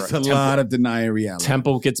It's a lot of denying reality.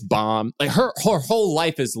 Temple gets bombed. Like her whole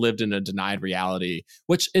life is lived in a denied reality,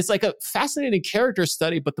 which is like a fascinating character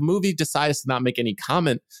study, but the movie decides to not make any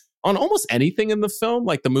comment on almost anything in the film.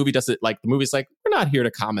 Like the movie doesn't, like the movie's like, we're not here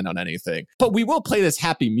to comment on anything, but we will play this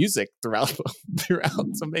happy music throughout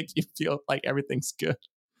to make you feel like everything's good.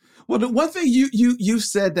 Well, the one thing you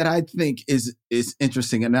said that I think is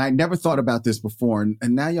interesting, and I never thought about this before, and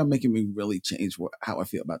now y'all making me really change how I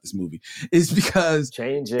feel about this movie, is because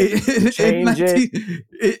change it.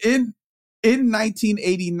 In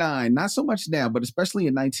 1989, not so much now, but especially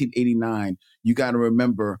in 1989, you got to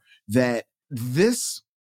remember that this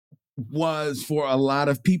was, for a lot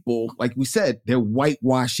of people, like we said, they're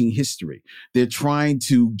whitewashing history. They're trying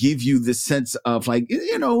to give you the sense of like,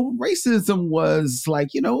 you know, racism was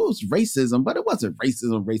like, you know, it was racism, but it wasn't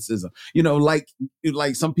racism. You know, like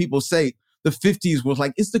some people say the 50s was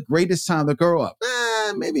like, it's the greatest time to grow up.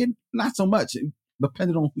 Maybe not so much,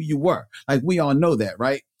 depending on who you were. Like, we all know that,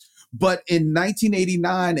 right? But in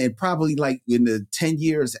 1989 and probably like in the 10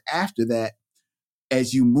 years after that,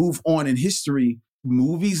 as you move on in history,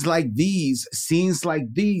 movies like these, scenes like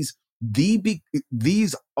these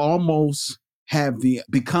almost have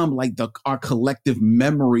become like our collective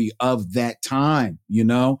memory of that time, you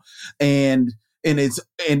know? And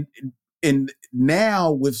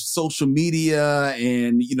now with social media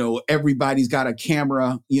and, you know, everybody's got a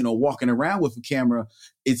camera, you know, walking around with a camera,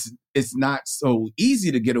 it's not so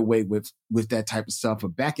easy to get away with that type of stuff.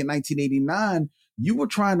 But back in 1989, you were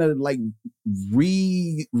trying to like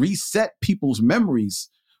reset people's memories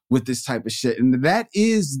with this type of shit. And that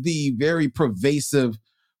is the very pervasive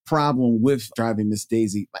problem with Driving Miss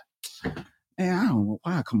Daisy. Like, man, I don't know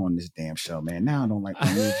why I come on this damn show, man. Now I don't like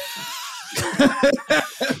my movie.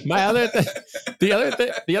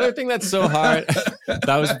 The other thing that's so hard,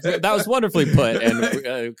 that was wonderfully put,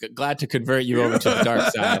 and glad to convert you over to the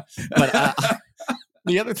dark side. But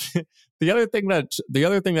the other thing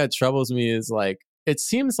that troubles me is like, it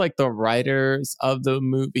seems like the writers of the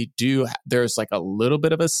movie there's like a little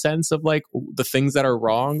bit of a sense of like the things that are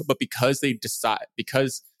wrong, but because they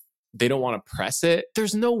don't want to press it,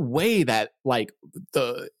 there's no way that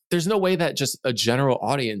just a general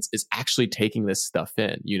audience is actually taking this stuff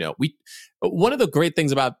in. You know, one of the great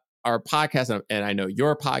things about our podcast, and I know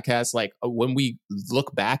your podcast, like when we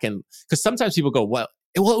look back, and because sometimes people go, well,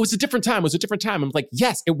 it was a different time. I'm like,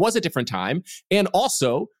 yes, it was a different time. And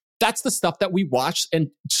also that's the stuff that we watch and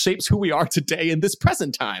shapes who we are today in this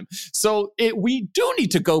present time. So we do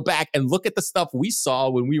need to go back and look at the stuff we saw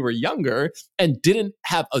when we were younger and didn't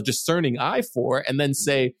have a discerning eye for, and then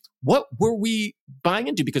say, what were we buying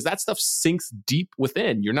into? Because that stuff sinks deep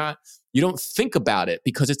within. You don't think about it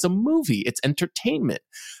because it's a movie, it's entertainment.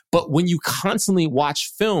 But when you constantly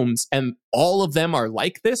watch films and all of them are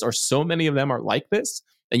like this, or so many of them are like this,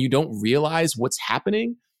 and you don't realize what's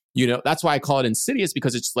happening, that's why I call it insidious,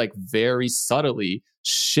 because it's like very subtly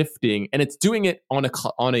shifting, and it's doing it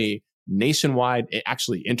on a nationwide,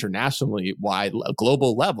 actually internationally wide,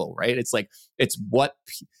 global level, right? It's like, it's what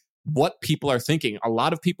people are thinking. A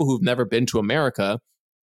lot of people who've never been to America,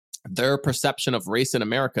 their perception of race in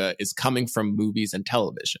America is coming from movies and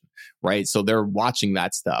television, right? So they're watching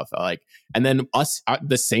that stuff, and then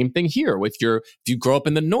the same thing here. If you grow up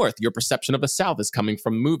in the North, your perception of the South is coming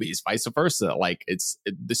from movies, vice versa. It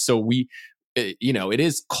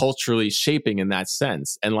is culturally shaping in that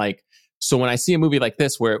sense. And so when I see a movie like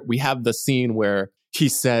this, where we have the scene where he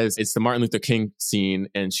says, it's the Martin Luther King scene,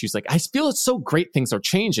 and she's like, I feel it's so great, things are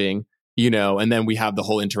changing. And then we have the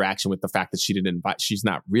whole interaction with the fact that she's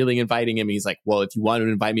not really inviting him. He's like, well, if you wanted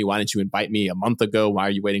to invite me, why didn't you invite me a month ago? Why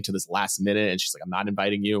are you waiting till this last minute? And she's like, I'm not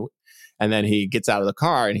inviting you. And then he gets out of the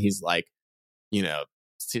car and he's like,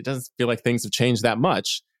 it doesn't feel like things have changed that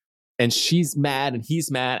much. And she's mad and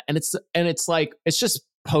he's mad. And it's like, it's just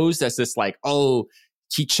posed as this like, oh,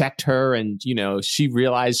 he checked her and, she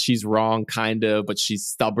realized she's wrong kind of, but she's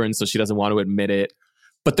stubborn. So she doesn't want to admit it.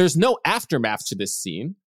 But there's no aftermath to this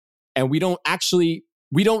scene. And we don't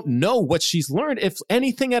know what she's learned, if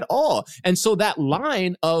anything at all. And so that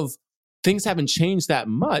line of things haven't changed that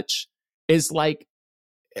much is like,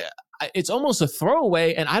 it's almost a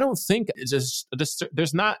throwaway. And I don't think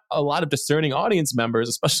there's not a lot of discerning audience members,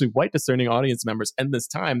 especially white discerning audience members in this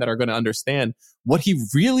time, that are going to understand what he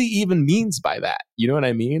really even means by that. You know what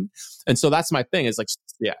I mean? And so that's my thing, is like,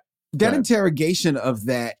 yeah. That interrogation of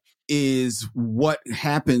that is what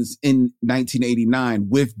happens in 1989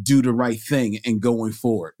 with Do the Right Thing and going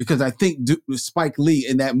forward. Because I think Spike Lee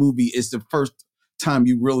in that movie is the first time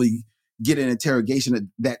you really get an interrogation of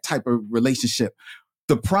that type of relationship.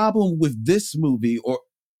 The problem with this movie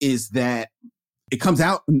is that it comes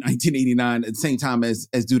out in 1989 at the same time as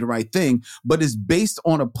Do the Right Thing, but it's based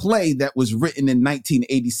on a play that was written in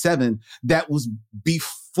 1987 that was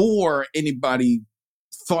before anybody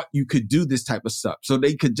thought you could do this type of stuff. So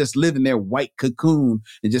they could just live in their white cocoon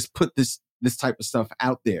and just put this type of stuff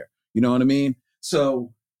out there. You know what I mean?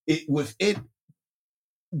 So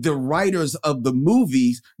the writers of the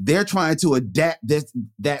movies, they're trying to adapt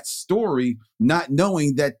that story, not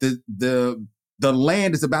knowing that the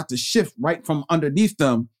land is about to shift right from underneath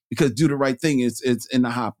them, because Do the Right Thing is in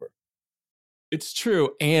the hopper. It's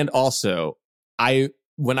true. And also,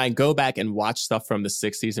 when I go back and watch stuff from the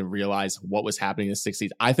 60s and realize what was happening in the 60s,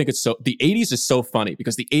 I think the 80s is so funny,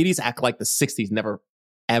 because the 80s act like the 60s never,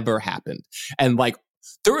 ever happened. And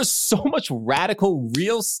there was so much radical,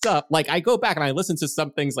 real stuff. I go back and I listen to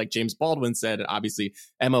some things like James Baldwin said, and obviously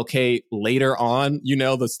MLK later on,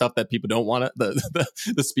 the stuff that people don't want to,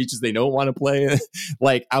 the speeches they don't want to play.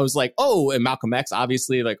 I was like, oh, and Malcolm X,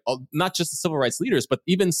 obviously, not just the civil rights leaders, but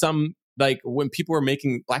even some, when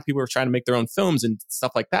black people were trying to make their own films and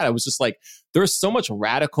stuff like that, I was just like, there's so much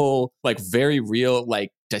radical, very real,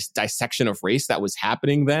 dissection of race that was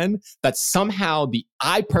happening then, that somehow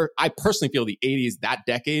I personally feel the 80s, that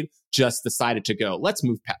decade, just decided to go, let's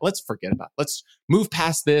move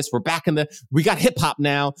past this. We're back we got hip hop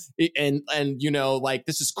now. And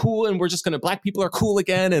this is cool. And we're just black people are cool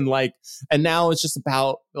again. And now it's just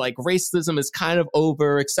about racism is kind of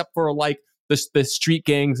over, except for the street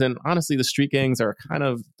gangs. And honestly, the street gangs are kind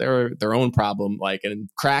of their own problem, and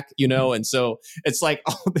crack, and so it's the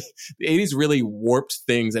 80s really warped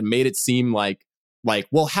things and made it seem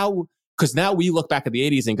well, how, because now we look back at the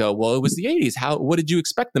 80s and go, well, it was the 80s. What did you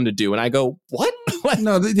expect them to do? And I go, what?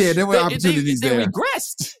 No, there were opportunities they there.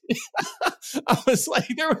 Regressed. I was like,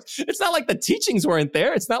 it's not like the teachings weren't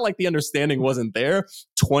there. It's not like the understanding wasn't there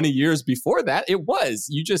 20 years before that. It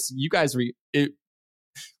was.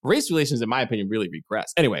 Race relations, in my opinion, really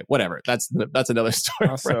regress. Anyway, whatever. That's another story.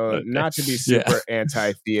 Also, not to be super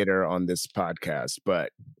anti-theater on this podcast,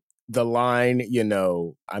 but the line,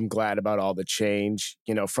 I'm glad about all the change,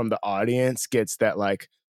 from the audience gets that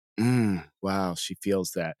wow, she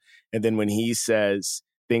feels that. And then when he says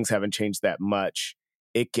things haven't changed that much,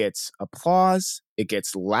 it gets applause, it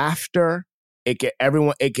gets laughter, it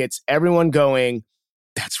gets everyone going,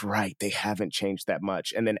 that's right, they haven't changed that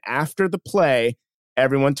much. And then after the play,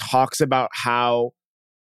 everyone talks about how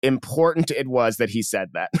important it was that he said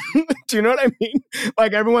that. Do you know what I mean?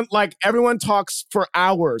 Like everyone talks for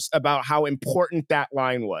hours about how important that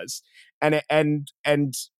line was. And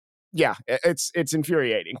yeah, it's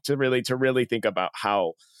infuriating to really think about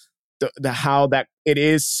how how that it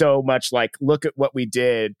is so much like, look at what we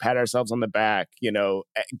did, pat ourselves on the back,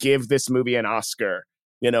 give this movie an Oscar,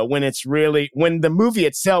 when the movie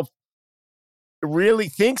itself really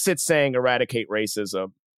thinks it's saying eradicate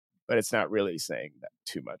racism, but it's not really saying that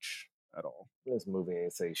too much at all. This movie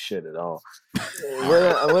ain't say shit at all. What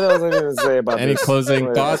else am I going to say about Any this?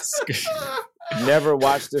 closing thoughts? Never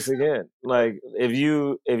watch this again. Like, if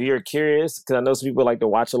you're curious, because I know some people like to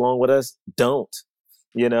watch along with us, don't.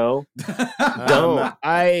 Don't.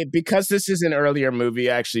 Because this is an earlier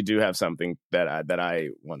movie, I actually do have something that I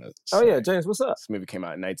want to say. Oh yeah, James, what's up? This movie came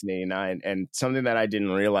out in 1989, and something that I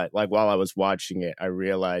didn't realize, like while I was watching it, I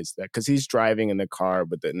realized that because he's driving in the car,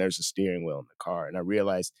 but then there's a steering wheel in the car, and I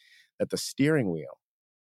realized that the steering wheel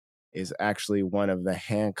is actually one of the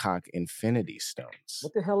Hancock Infinity Stones.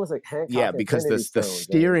 What the hell is like Hancock? Yeah, because the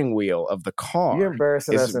steering wheel of the car You're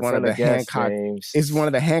embarrassing us in front of Hancock James. is one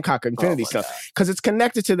of the Hancock Infinity Stones because it's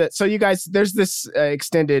connected to the. So you guys, there's this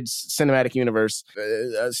extended cinematic universe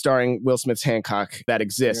starring Will Smith's Hancock that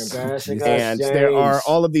exists, and there are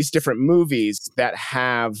all of these different movies that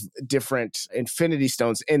have different Infinity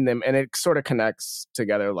Stones in them, and it sort of connects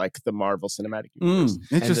together like the Marvel Cinematic Universe.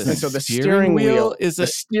 Interesting. And so the steering wheel is a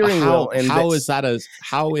steering. How is that?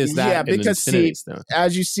 Yeah, because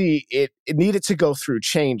as you see, it needed to go through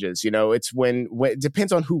changes. It's when it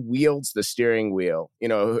depends on who wields the steering wheel.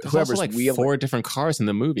 Whoever's like wielding 4 different cars in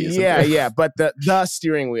the movie. Yeah. But the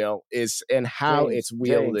steering wheel is and how James, it's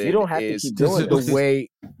wielded. James, you don't have to keep doing the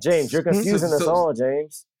way. James, you're confusing us all,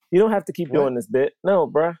 James. You don't have to keep doing this bit.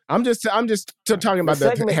 No, bruh. I'm just talking about the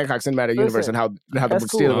Hancock Cinematic Universe and how the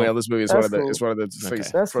steering wheel of this movie is one of the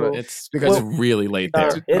things. That's cool. It's because it's really late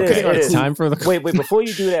there. It is. Time for the wait. Before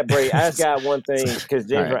you do that, Bray, I just got one thing because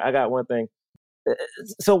James, right. I got one thing.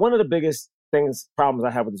 So one of the biggest problems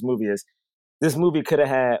I have with this movie is this movie could have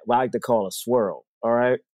had what I like to call a swirl. All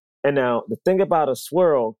right, and now the thing about a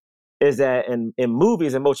swirl is that in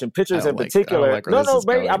movies and motion pictures in particular,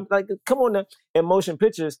 Bray, I'm like, come on now. In motion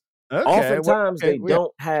pictures, oftentimes they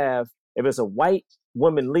don't have, if it's a white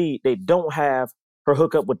woman lead, they don't have her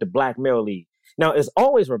hook up with the black male lead. Now, it's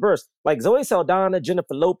always reversed. Like Zoe Saldana,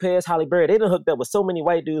 Jennifer Lopez, Halle Berry, they done hooked up with so many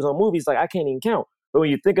white dudes on movies, like I can't even count. But when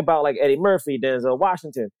you think about like Eddie Murphy, Denzel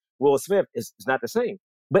Washington, Will Smith, it's not the same.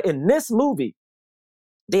 But in this movie,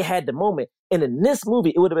 they had the moment. And in this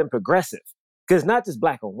movie, it would have been progressive. Because not just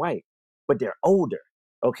black and white, but they're older,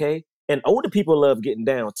 okay? And older people love getting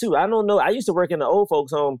down too. I don't know. I used to work in the old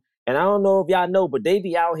folks' home, and I don't know if y'all know, but they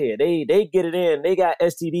be out here. They get it in. They got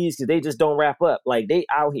STDs because they just don't wrap up. Like, they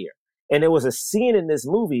out here. And there was a scene in this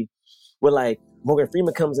movie where, like, Morgan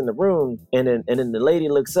Freeman comes in the room, and then the lady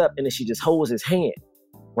looks up, and then she just holds his hand,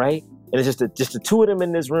 right? And it's just the two of them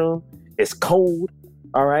in this room. It's cold,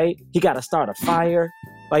 all right? He got to start a fire.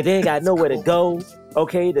 Like, they ain't got nowhere to go.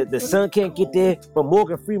 Okay, the sun can't get there, but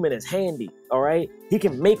Morgan Freeman is handy, all right? He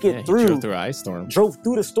can make it through. He drove through an ice storm. Drove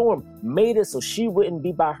through the storm, made it so she wouldn't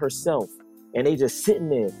be by herself. And they just sitting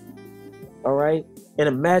there, all right? And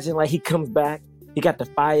imagine, like, he comes back, he got the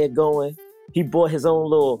fire going. He bought his own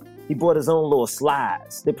little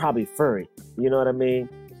slides. They're probably furry, you know what I mean?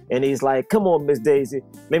 And he's like, come on, Miss Daisy,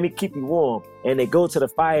 let me keep you warm. And they go to the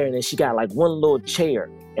fire, and then she got, like, one little chair,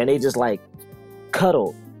 and they just, like,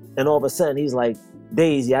 cuddle. And all of a sudden, he's like,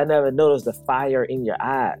 Daisy, I never noticed the fire in your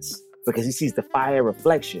eyes, because he sees the fire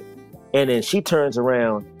reflection. And then she turns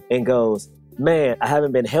around and goes, man, I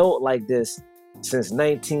haven't been held like this since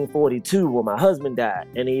 1942 when my husband died.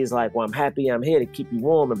 And he's like, well, I'm happy I'm here to keep you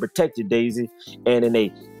warm and protect you, Daisy. And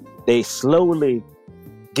then they slowly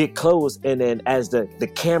get close. And then as the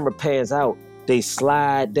camera pans out, they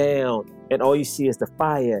slide down, and all you see is the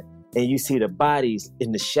fire, and you see the bodies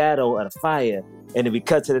in the shadow of the fire. And then we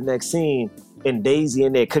cut to the next scene, and Daisy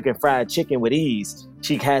in there cooking fried chicken with ease.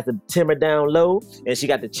 She has the timber down low, and she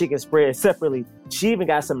got the chicken spread separately. She even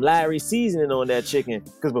got some Larry seasoning on that chicken,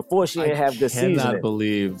 because before she didn't have good seasoning. I cannot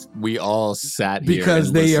believe we all sat here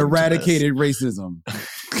because they eradicated racism.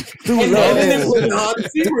 Through love.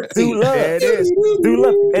 Through love. There it is. Through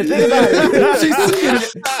love. And think about it.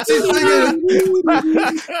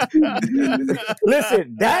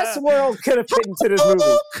 Listen, that swirl could have fit into this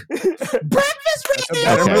movie. Breakfast with That's a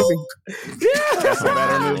better movie. Yeah. That's a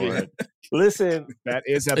better movie. Listen, that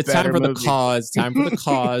is a it's better time for movie. the cause. Time for the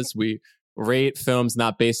cause. We rate films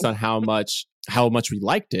not based on how much we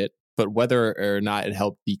liked it, but whether or not it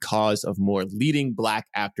helped the cause of more leading black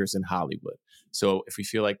actors in Hollywood. So if we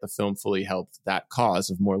feel like the film fully helped that cause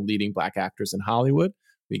of more leading Black actors in Hollywood,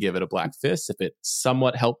 we give it a black fist. If it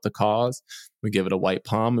somewhat helped the cause, we give it a white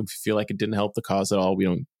palm. If we feel like it didn't help the cause at all, we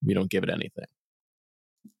don't give it anything.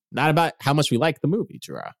 Not about how much we like the movie,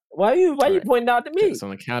 Gerard. Why you pointing out to me? So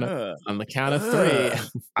on the count of three.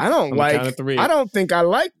 I don't think I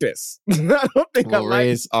like this. I don't think we'll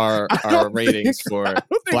raise our ratings for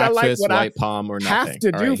black fist, white palm, or nothing. Have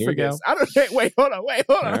to do for this. I don't. Wait, hold on.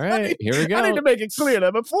 All right, here we go. I need to make it clear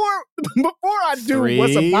that before I do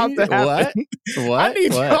what's about to happen, I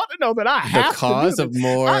need y'all to know that I have the cause to do of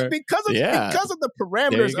more because of the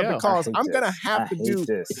parameters of the cause. I'm gonna have to do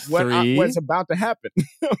what's about to happen.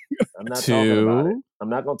 I'm not talking about it. I'm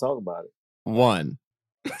not gonna talk about it. 1.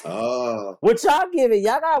 What y'all give it?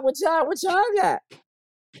 Y'all got what y'all got?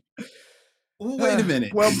 Wait a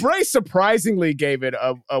minute. Well, Bray surprisingly gave it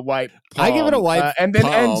a white palm. I give it a white and then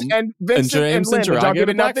palm. And Vincent and Lynn, did y'all give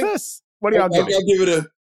it nothing? What do y'all give it? I give it a...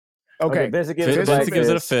 Okay, Vincent gives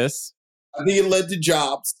it a fist. I think it led to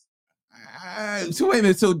jobs. So wait a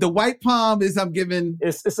minute. So the white palm is I'm giving.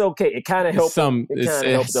 It's okay. It kind of helps.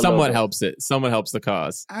 It somewhat helps it. Somewhat helps the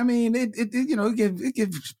cause. I mean, it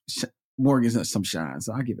gives Morgan some shine.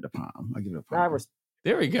 So I give it a palm.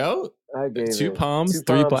 There we go. I gave 2 palms,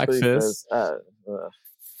 3 black fists.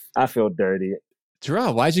 I feel dirty.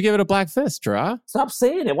 Draw. Why'd you give it a black fist, Draw? Stop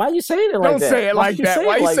saying it. Why are you saying it like that? Don't say it like that.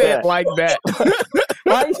 Why you say it like that?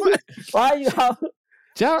 Why you?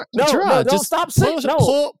 No, don't stop saying it.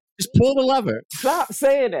 No. Just pull the lever. Stop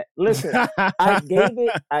saying it. Listen, I gave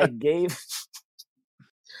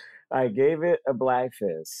it a black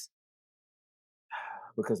fist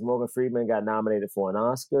because Morgan Freeman got nominated for an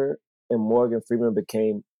Oscar and Morgan Freeman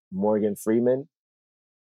became Morgan Freeman.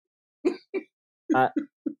 I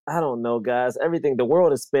don't know, guys. The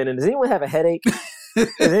world is spinning. Does anyone have a headache?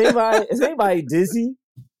 Is anybody dizzy?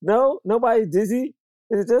 No, nobody dizzy.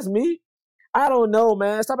 Is it just me? I don't know,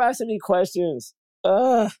 man. Stop asking me questions.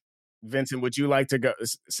 Vincent, would you like to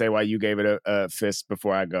say why you gave it a fist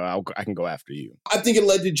before I go? I can go after you. I think it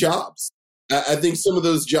led to jobs. I think some of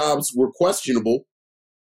those jobs were questionable,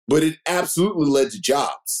 but it absolutely led to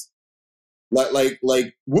jobs. Like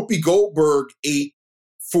Whoopi Goldberg ate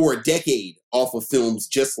for a decade off of films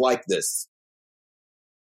just like this,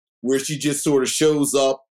 where she just sort of shows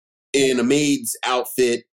up in a maid's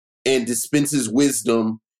outfit and dispenses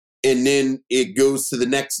wisdom. And then it goes to the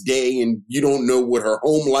next day and you don't know what her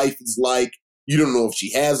home life is like. You don't know if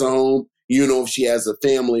she has a home. You don't know if she has a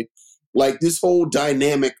family. Like this whole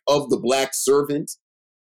dynamic of the black servant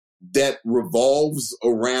that revolves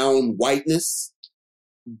around whiteness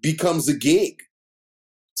becomes a gig.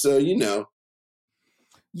 So,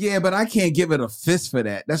 Yeah, but I can't give it a fist for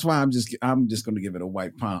that. That's why I'm just going to give it a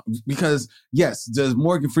white palm. Because yes, does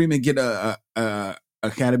Morgan Freeman get a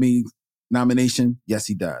Academy nomination? Yes,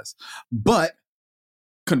 he does. But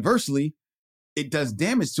conversely, it does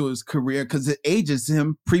damage to his career because it ages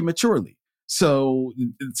him prematurely. So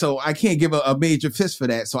I can't give a major fist for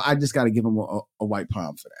that. So I just got to give him a white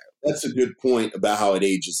palm for that. That's a good point about how it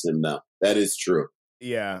ages him now. That is true.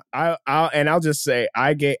 Yeah, I'll just say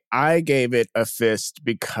I gave it a fist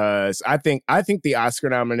because I think the Oscar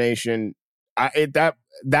nomination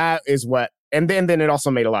that is what, and then it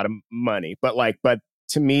also made a lot of money. But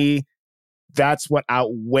to me, that's what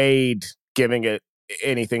outweighed giving it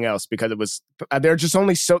anything else because it was there's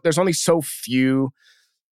only so few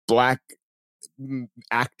black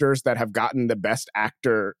actors that have gotten the Best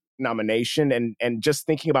Actor nomination, and just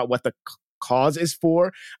thinking about what the cause is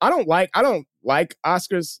for. I don't like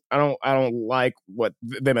Oscars. I don't like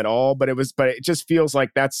them at all. But it just feels like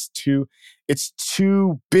it's too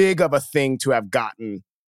big of a thing to have gotten,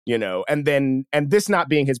 and this not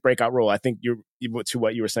being his breakout role. I think to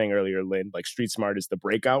what you were saying earlier, Lynn, like Street Smart is the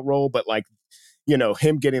breakout role, but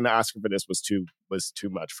him getting the Oscar for this was too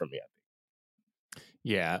much for me, I think.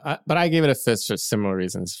 Yeah, but I gave it a fist for similar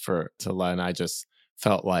reasons to Len. I just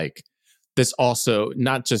felt like this also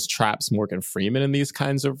not just traps Morgan Freeman in these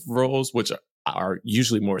kinds of roles, which are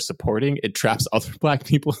usually more supporting. It traps other black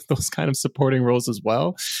people in those kind of supporting roles as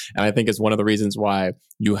well. And I think it's one of the reasons why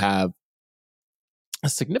you have a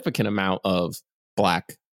significant amount of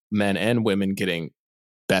black men and women getting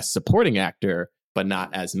Best Supporting Actor, but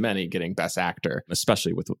not as many getting Best Actor,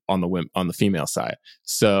 especially on the female side.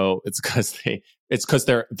 So it's because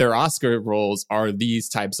their Oscar roles are these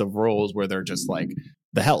types of roles where they're just like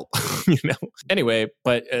the help, Anyway,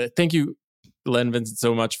 but thank you Len Vincent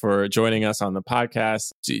so much for joining us on the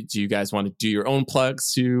podcast. Do you guys want to do your own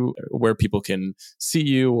plugs to where people can see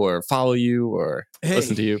you or follow you or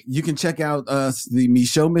listen to you? You can check out the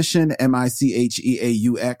Michaeux Mission,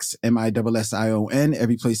 MICHEAUX MISSION,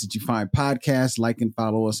 every place that you find podcasts. Like and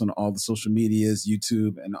follow us on all the social medias,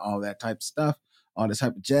 YouTube, and all that type of stuff, all that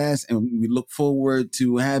type of jazz. And we look forward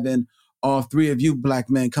to having all three of you black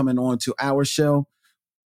men coming on to our show,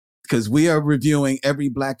 because we are reviewing every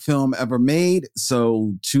black film ever made.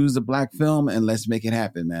 So choose a black film and let's make it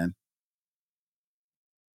happen, man.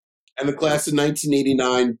 And the class of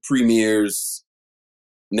 1989 premieres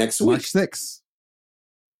next week.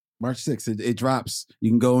 March 6th. It drops.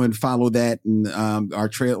 You can go and follow that. And our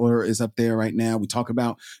trailer is up there right now. We talk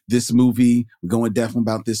about this movie. We're going deaf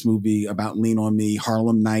about this movie, about Lean on Me,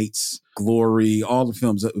 Harlem Nights, Glory, all the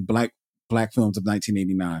films, black films of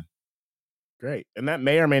 1989. Great. And that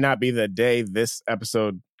may or may not be the day this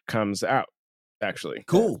episode comes out, actually.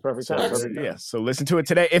 Cool. Perfect time. Yeah. So listen to it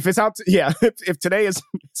today. If it's out, if today is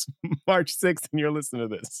March 6th and you're listening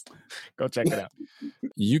to this, go check it out.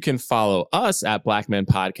 You can follow us at Black Men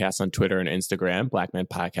Podcast on Twitter and Instagram.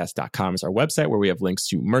 BlackmenPodcast.com is our website where we have links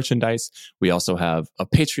to merchandise. We also have a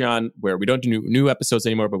Patreon where we don't do new episodes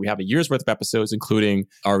anymore, but we have a year's worth of episodes, including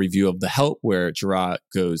our review of The Help, where Gerard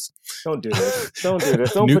goes, Don't do this. Don't do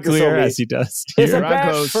this. Don't nuclear put this on me. as he does. It's a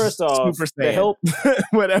bad, first off, Super The Saiyan. Help.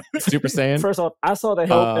 Whatever. Super Saiyan. First off, I saw The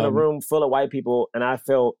Help in a room full of white people, and I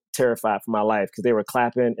felt terrified for my life because they were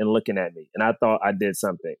clapping and looking at me, and I thought I did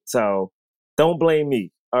something. So don't blame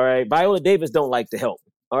me. All right. Viola Davis don't like The Help.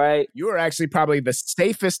 All right. You were actually probably the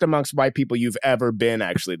safest amongst white people you've ever been,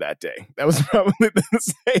 actually, that day. That was probably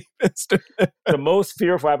the safest. The most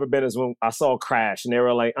fearful I've ever been is when I saw Crash, and they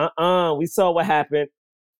were like, we saw what happened.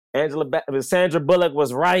 Sandra Bullock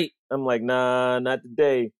was right. I'm like, nah, not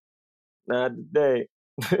today. Not today.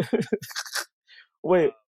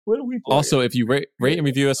 Wait, what are we playing? Also, if you rate and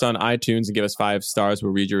review us on iTunes and give us 5 stars,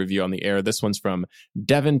 we'll read your review on the air. This one's from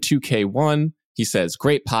Devin2K1. He says,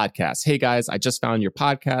 great podcast. Hey guys, I just found your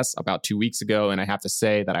podcast about 2 weeks ago, and I have to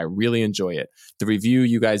say that I really enjoy it. The review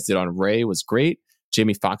you guys did on Ray was great.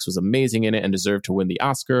 Jamie Foxx was amazing in it and deserved to win the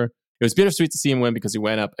Oscar. It was bittersweet to see him win because he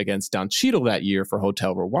went up against Don Cheadle that year for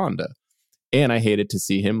Hotel Rwanda. And I hated to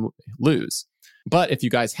see him lose. But if you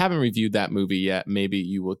guys haven't reviewed that movie yet, maybe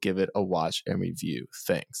you will give it a watch and review.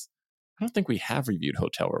 Thanks. I don't think we have reviewed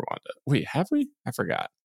Hotel Rwanda. Wait, have we? I forgot.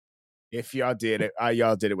 If y'all did it,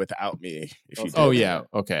 y'all did it without me. If you did. Oh, yeah.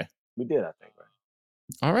 Okay. We did, I think.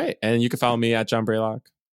 Right? All right. And you can follow me at John Braylock.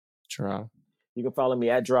 Gerard. You can follow me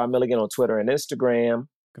at Gerard Milligan on Twitter and Instagram.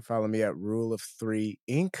 You can follow me at Rule of 3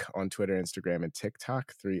 Inc. on Twitter, Instagram, and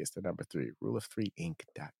TikTok. 3 is the number 3.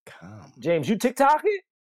 Ruleof3inc.com. James, you TikTok it?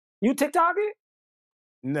 You TikTok it?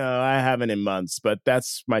 No, I haven't in months, but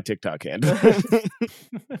that's my TikTok handle.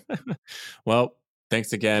 Well,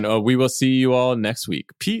 thanks again. We will see you all next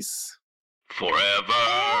week. Peace. Forever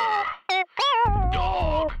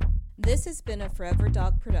Dog. This has been a Forever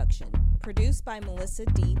Dog production, produced by Melissa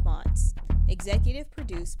D. Montz, executive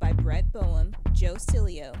produced by Brett Boehm, Joe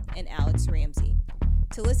Cilio, and Alex Ramsey.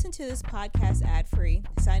 To listen to this podcast ad-free,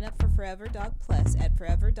 sign up for Forever Dog Plus at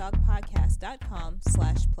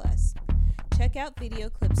foreverdogpodcast.com/plus. Check out video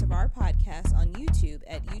clips of our podcast on YouTube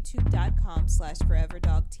at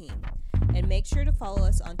youtube.com/foreverdogteam. And make sure to follow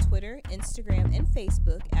us on Twitter, Instagram, and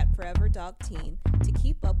Facebook at Forever Dog Team to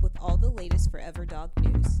keep up with all the latest Forever Dog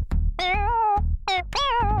news.